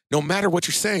 like, no matter what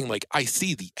you're saying, like, I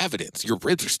see the evidence. Your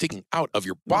ribs are sticking out of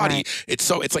your body. Right. It's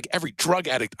like every drug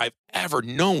addict I've ever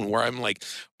known where I'm like,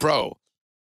 bro,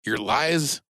 your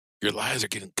lies are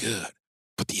getting good,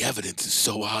 but the evidence is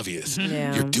so obvious.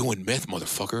 Yeah. You're doing meth,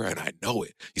 motherfucker, and I know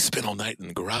it. You spent all night in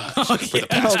the garage for the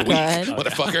past week,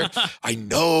 motherfucker. I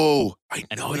know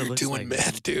you're doing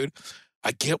meth, dude.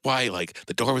 I get why, like,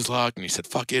 the door was locked and you said,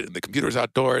 fuck it, and the computer was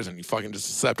outdoors and you fucking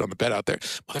just slept on the bed out there.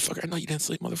 Motherfucker, I know you didn't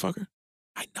sleep, motherfucker.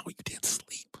 I know you didn't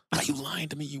sleep. Why you lying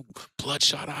to me, you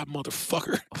bloodshot-eyed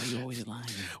motherfucker? Why you always lying?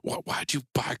 Why'd you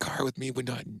buy a car with me when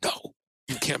I know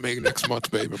you can't make it next month,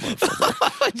 baby, motherfucker?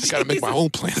 I gotta make my own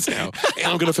plans now. And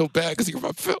I'm gonna feel bad because you're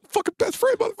my fucking best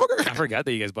friend, motherfucker. I forgot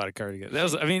that you guys bought a car together.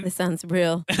 This sounds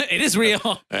real. It is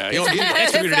real.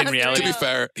 It's rooted in reality. To be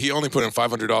fair, he only put in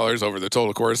 $500 over the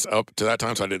total course up to that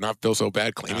time, so I did not feel so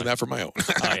bad claiming that for my own.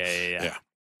 Yeah.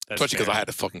 Especially because I had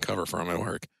to fucking cover for him at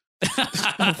work.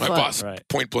 My boss,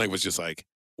 point blank, was just like,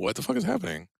 what the fuck is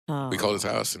happening? Oh. We called his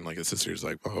house, and like his sister's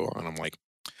like, oh, and I'm like,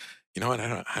 you know what?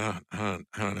 I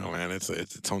don't know, man. It's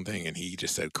its own thing. And he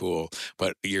just said, cool.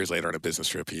 But years later on a business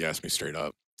trip, he asked me straight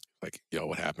up, like, yo,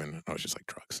 what happened? I was just like,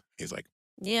 drugs. He's like,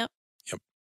 yep.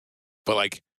 But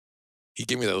like, he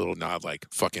gave me that little nod, like,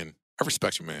 fucking, I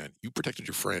respect you, man. You protected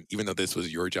your friend, even though this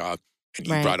was your job. And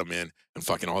you brought him in and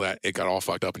fucking all that. It got all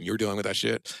fucked up and you're dealing with that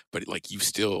shit. But like, you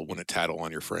still want to tattle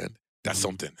on your friend. That's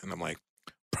something. And I'm like,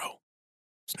 bro,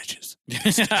 snitches.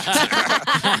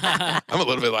 I'm a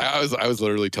little bit like, I was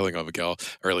literally telling Abigail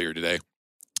earlier today.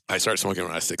 I started smoking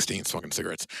when I was 16, smoking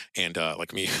cigarettes. And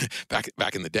like me,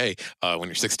 back in the day, when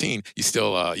you're 16, you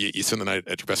still you spend the night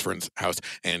at your best friend's house,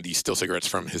 and you steal cigarettes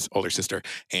from his older sister,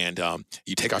 and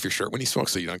you take off your shirt when you smoke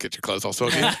so you don't get your clothes all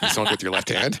smoky. You smoke with your left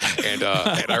hand. And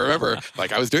I remember,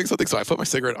 like, I was doing something, so I put my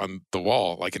cigarette on the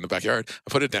wall, like in the backyard. I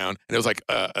put it down, and it was like,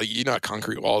 you know how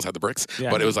concrete walls have the bricks? Yeah.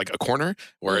 But it was like a corner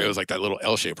where it was like that little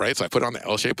L shape, right? So I put it on the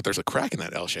L shape, but there's a crack in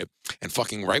that L shape. And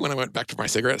fucking right when I went back to my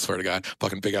cigarette, I swear to God,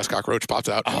 fucking big-ass cockroach pops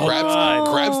out.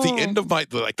 Grabs the end of my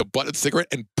the butt of the cigarette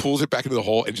and pulls it back into the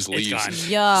hole and just leaves.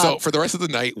 So for the rest of the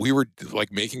night, we were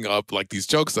like making up like these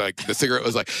jokes. Like the cigarette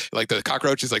was like the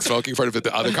cockroach is like smoking in front of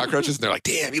the other cockroaches, and they're like,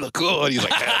 "Damn, you look cool," and he's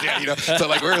like, "Yeah," you know. So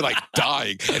like we were like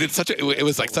dying, and it's it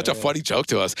was like such a funny joke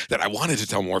to us that I wanted to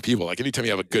tell more people. Like anytime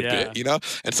you have a good bit, you know.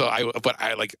 And so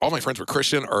I like all my friends were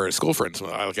Christian or school friends.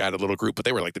 I had a little group, but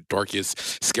they were like the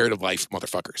dorkiest, scared of life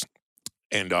motherfuckers.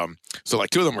 And so like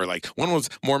 2 of them were like, one was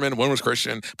Mormon, one was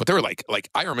Christian, but they were like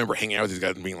I remember hanging out with these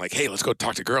guys and being like, hey, let's go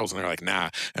talk to girls. And they're like, nah.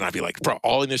 And I'd be like, bro,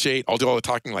 I'll initiate, I'll do all the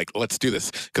talking, like, let's do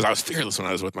this. Because I was fearless when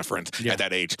I was with my friends at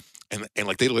that age. And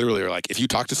like they literally were like, if you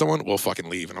talk to someone, we'll fucking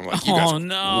leave. And I'm like, you guys,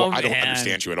 I don't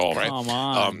understand you at all, right? Come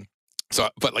on. So,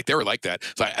 but like they were like that.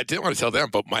 So I didn't want to tell them.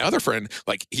 But my other friend,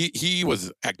 like he was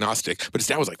agnostic, but his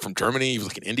dad was like from Germany. He was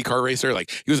like an IndyCar racer.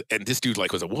 Like he was, and this dude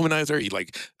like was a womanizer. He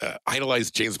like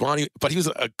idolized James Bond, but he was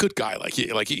a good guy. Like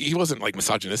he wasn't like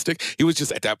misogynistic. He was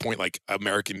just at that point like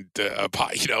American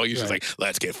pie. You know, he was just like,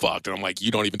 let's get fucked. And I'm like,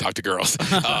 you don't even talk to girls.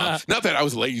 Not that I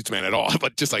was a ladies' man at all,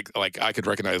 but just like I could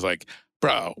recognize like,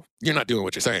 bro, you're not doing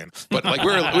what you're saying. But like we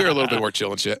were a little bit more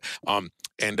chill and shit.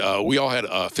 And we all had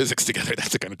physics together. That's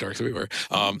the kind of dorks we were.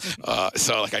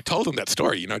 So like I told him that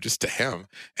story, you know, just to him,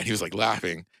 and he was like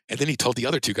laughing. And then he told the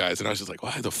other 2 guys, and I was just like,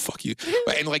 why the fuck you?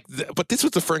 And like, but this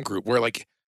was the friend group where like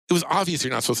it was obvious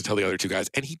you're not supposed to tell the other 2 guys,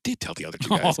 and he did tell the other 2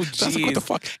 guys. Oh, so I was like, what the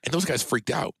fuck? And those guys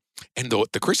freaked out. And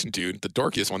the Christian dude, the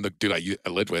dorkiest one, the dude I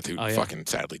lived with, who fucking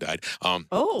sadly died.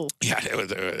 Yeah,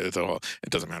 it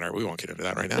doesn't matter. We won't get into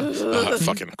that right now.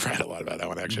 Fucking cried a lot about that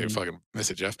one, actually. Fucking miss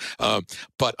it, Jeff.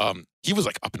 But he was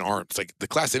like up in arms. Like the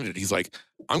class ended. He's like,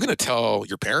 I'm going to tell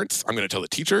your parents. I'm going to tell the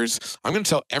teachers. I'm going to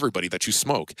tell everybody that you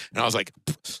smoke. And I was like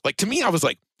to me, I was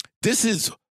like, this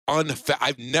is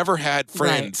I've never had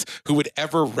friends who would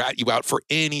ever rat you out for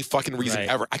any fucking reason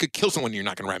ever. I could kill someone, you're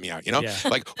not gonna rat me out, you know?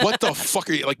 Like, what the fuck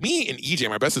are you? Like, me and EJ,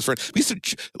 my bestest friend, we used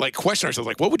to like question ourselves,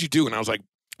 like, what would you do? And I was like,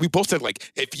 we both said,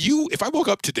 like, if I woke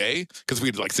up today, because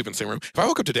we'd like sleep in the same room, if I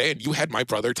woke up today and you had my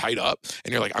brother tied up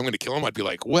and you're like, I'm gonna kill him, I'd be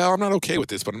like, well, I'm not okay with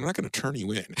this, but I'm not gonna turn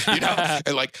you in, you know?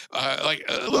 And like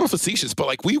a little facetious, but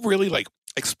like we really like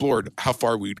explored how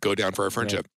far we'd go down for our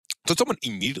friendship. So someone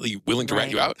immediately willing to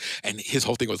rat you out, and his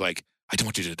whole thing was like, I don't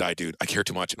want you to die, dude. I care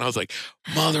too much. And I was like,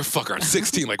 motherfucker, I'm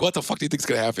 16. Like, what the fuck do you think's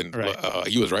gonna happen?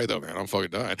 He was right though, man. I'm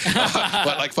fucking dying.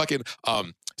 But like fucking,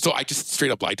 so I just straight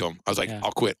up lied to him. I was like,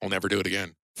 I'll quit. I'll never do it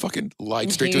again. Fucking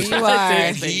lied straight to his face.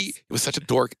 And he was such a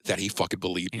dork that he fucking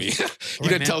believed me. He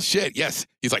didn't tell shit. Yes.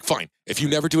 He's like, fine. If you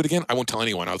never do it again, I won't tell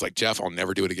anyone. I was like, Jeff, I'll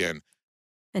never do it again.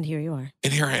 And here you are.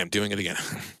 And here I am doing it again.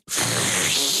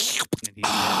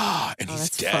 And he's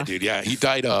dead, dude. Yeah, he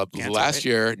died last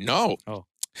year. No.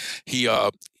 He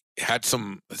had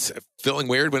some feeling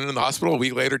weird, went into the hospital. A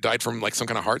week later, died from like some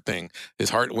kind of heart thing. His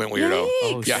heart went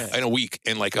weirdo. In a week.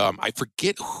 And like I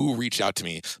forget who reached out to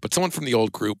me, but someone from the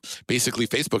old group basically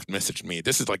Facebook messaged me.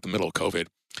 This is like the middle of COVID.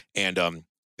 And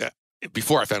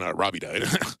before I found out Robbie died.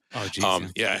 Oh,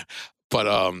 jeez. Yeah. But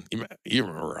you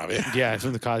remember Robbie? Yeah,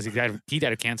 from the cause he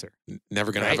died of cancer.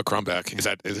 Never gonna have a crumb back. Is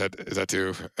that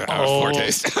too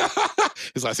foretaste?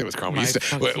 His last name was Crumb.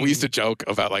 We used to joke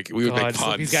about like we would make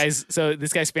puns.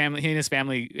 This guy's family, he and his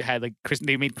family had like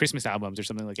they made Christmas albums or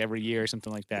something like every year or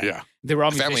something like that. Yeah, they were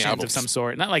all musicians of some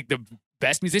sort. Not like the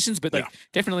best musicians, but like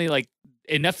definitely like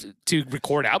enough to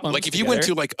record albums. Like if you went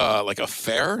to like a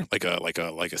fair, like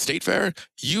a state fair,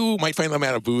 you might find them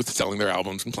at a booth selling their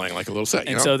albums and playing like a little set.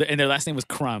 You know? So and their last name was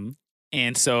Crumb,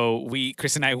 and so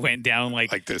Chris and I went down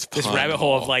like this rabbit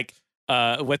hole of like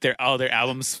what all their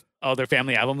albums. All their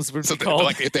family albums would be called.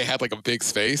 Like if they had like a big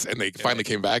space and they finally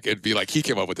came back, it'd be like he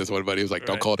came up with this one, but he was like,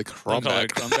 "Don't call it a crumb back."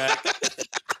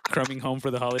 Crumbing home for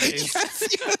the holidays.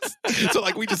 Yes. So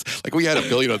like we had a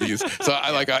billion of these. So I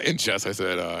like in jest I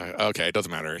said, okay, it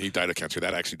doesn't matter. He died of cancer.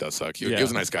 That actually does suck. He was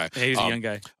a nice guy. Yeah, he was a young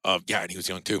guy. Yeah, and he was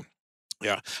young too.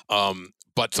 Yeah.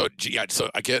 But so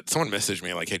I get someone messaged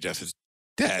me like, "Hey, Jeff is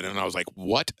dead," and I was like,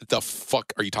 what the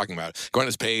fuck are you talking about? Go on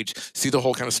his page, see the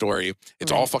whole kind of story. It's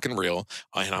all fucking real.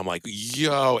 And I'm like,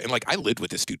 yo, and like I lived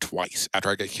with this dude twice after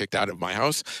I got kicked out of my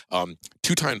house.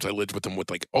 2 times I lived with him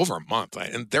with like over a month,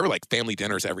 and they were like family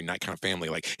dinners every night kind of family.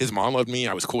 Like his mom loved me,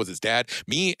 I was cool with his dad.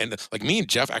 Me and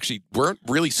Jeff actually weren't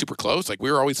really super close. Like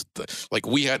we were always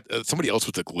we had somebody else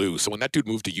with the glue. So when that dude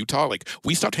moved to Utah, like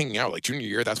we stopped hanging out. Like junior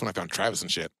year, that's when I found Travis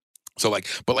and shit. So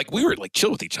but we were like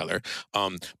chill with each other.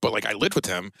 But like I lived with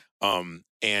him.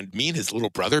 And me and his little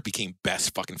brother became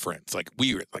best fucking friends. Like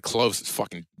we were like close as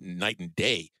fucking night and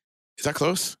day. Is that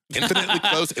close? Infinitely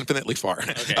close, infinitely far.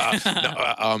 Okay.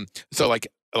 So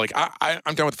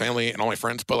I'm done with family and all my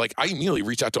friends, but like I immediately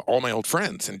reach out to all my old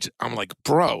friends and I'm like,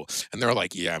 bro, and they're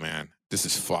like, yeah, man. This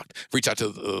is fucked. Reach out to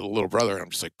the little brother, and I'm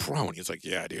just like, bro. And he's like,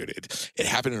 yeah, dude. It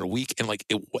happened in a week, and like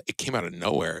it came out of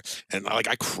nowhere, and like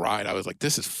I cried. I was like,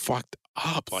 this is fucked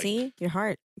up. Like, see your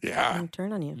heart. Yeah,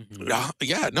 turn on you.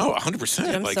 Yeah, no,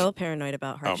 100%. I'm so paranoid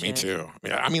about heart. Oh, me too.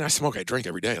 Yeah, I mean, I smoke, I drink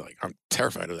every day. Like, I'm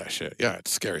terrified of that shit. Yeah,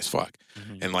 it's scary as fuck.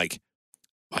 And like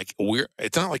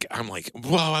it's not like I'm like,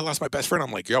 whoa, I lost my best friend.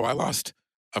 I'm like, yo, I lost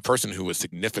a person who was a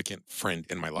significant friend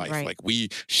in my life. Right. Like we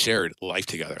shared life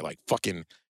together. Like fucking,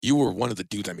 you were one of the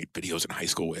dudes I made videos in high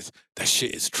school with. That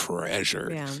shit is treasure.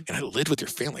 Yeah. And I lived with your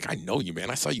family. Like I know you, man.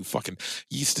 I saw you fucking.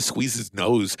 He used to squeeze his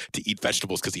nose to eat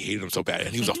vegetables because he hated them so bad, and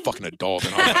he was a fucking adult.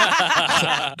 And I was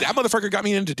like, that motherfucker got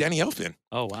me into Danny Elfman.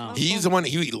 Oh wow. He's the one.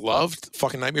 He loved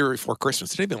fucking Nightmare Before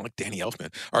Christmas. Today been like Danny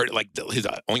Elfman or like his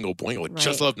Oingo Boingo. Right.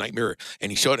 Just loved Nightmare,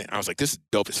 and he showed it. And I was like, this is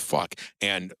dope as fuck.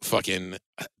 And fucking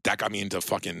that got me into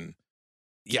fucking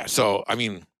yeah. So I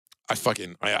mean,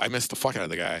 I missed the fuck out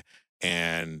of the guy,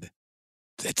 and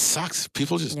it sucks.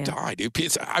 People just die, dude.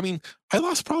 I mean, I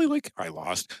lost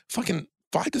fucking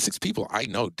 5 to 6 people I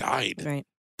know died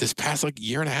this past like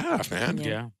year and a half, man.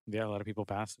 Yeah, a lot of people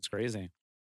passed. It's crazy.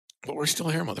 But we're still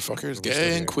here, motherfuckers.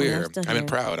 Gay and queer. I mean,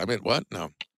 proud. I mean, what? No.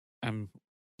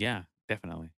 Yeah,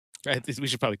 definitely. We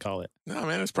should probably call it. No,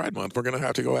 man, it's Pride Month. We're gonna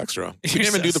have to go extra. We didn't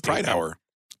even do the Pride Hour.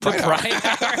 Pride Hour.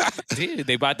 Dude,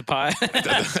 they bought the pot.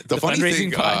 the funny thing,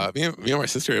 me and my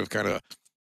sister have kind of,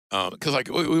 because like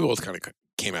we both kind of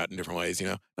came out in different ways, you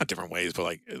know, not different ways,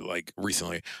 but like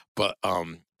recently, but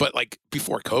like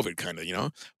before COVID, kind of, you know,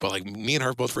 but like me and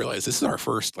her both realized this is our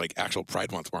first like actual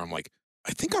Pride Month where I'm like,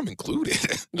 I think I'm included.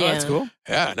 Yeah, oh, that's cool.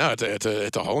 Yeah, no,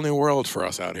 it's a whole new world for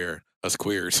us out here, us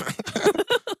queers.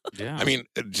 Yeah. I mean,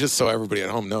 just so everybody at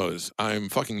home knows, I'm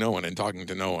fucking no one and talking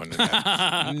to no one.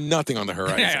 And nothing on the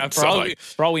horizon. Yeah, for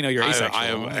all we know, you're asexual. I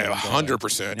am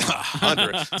 100%.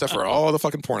 100. Except for all the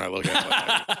fucking porn I look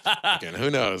at. Again, who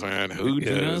knows, man? Who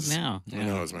knows now? Who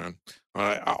knows, man?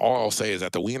 All I'll say is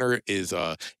that the wiener is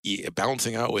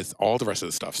balancing out with all the rest of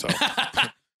the stuff. So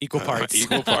equal parts.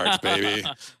 Equal parts, baby.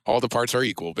 All the parts are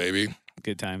equal, baby.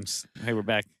 Good times. Hey, we're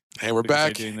back. Hey, we're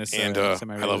back. This, and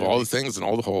I love all the things and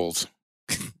all the holes.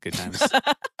 Good times.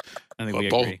 I think we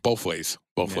agree. Both ways.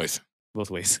 Both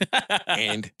ways.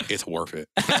 And it's worth it.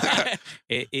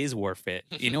 It is worth it.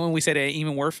 You know when we said it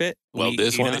even worth it? Well,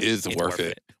 this one is worth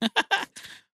it.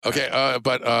 Okay,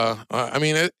 but I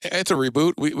mean it's a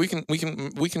reboot.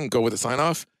 We can go with a sign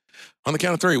off. On the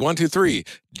count of 3. 1, 2, 3.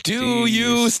 Do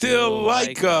you still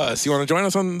like us? You want to join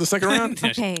us on the second round?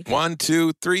 Okay. 1,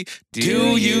 2, 3.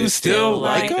 Do you still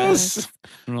like us?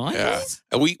 Yeah.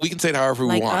 We can say it however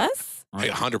we want. Us?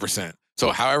 100%. So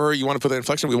however you want to put the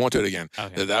inflection, we won't do it again.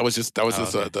 Okay. That was just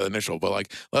the initial. But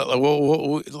like,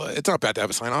 it's not bad to have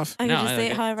a sign off. I can just say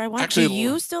it however I want. Actually, do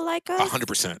you still like us?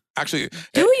 100%. Actually,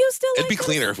 do you still like us? It'd be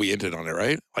cleaner if we ended on it,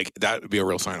 right? Like that would be a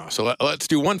real sign off. So let's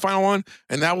do one final one,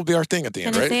 and that will be our thing at the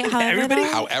end, right? Say it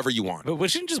however you want.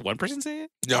 But shouldn't just one person say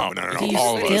it? No.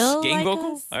 All of us. Gang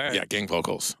vocals? All right. Yeah, gang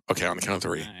vocals. Okay, on the count of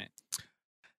 3. All right.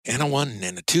 And a 1,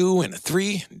 and a 2, and a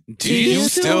 3. Do you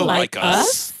still like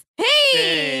us?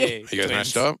 Hey! You guys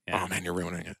matched up? Yeah. Oh man, you're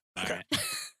ruining it. Okay. Right.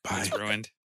 Bye. It's ruined.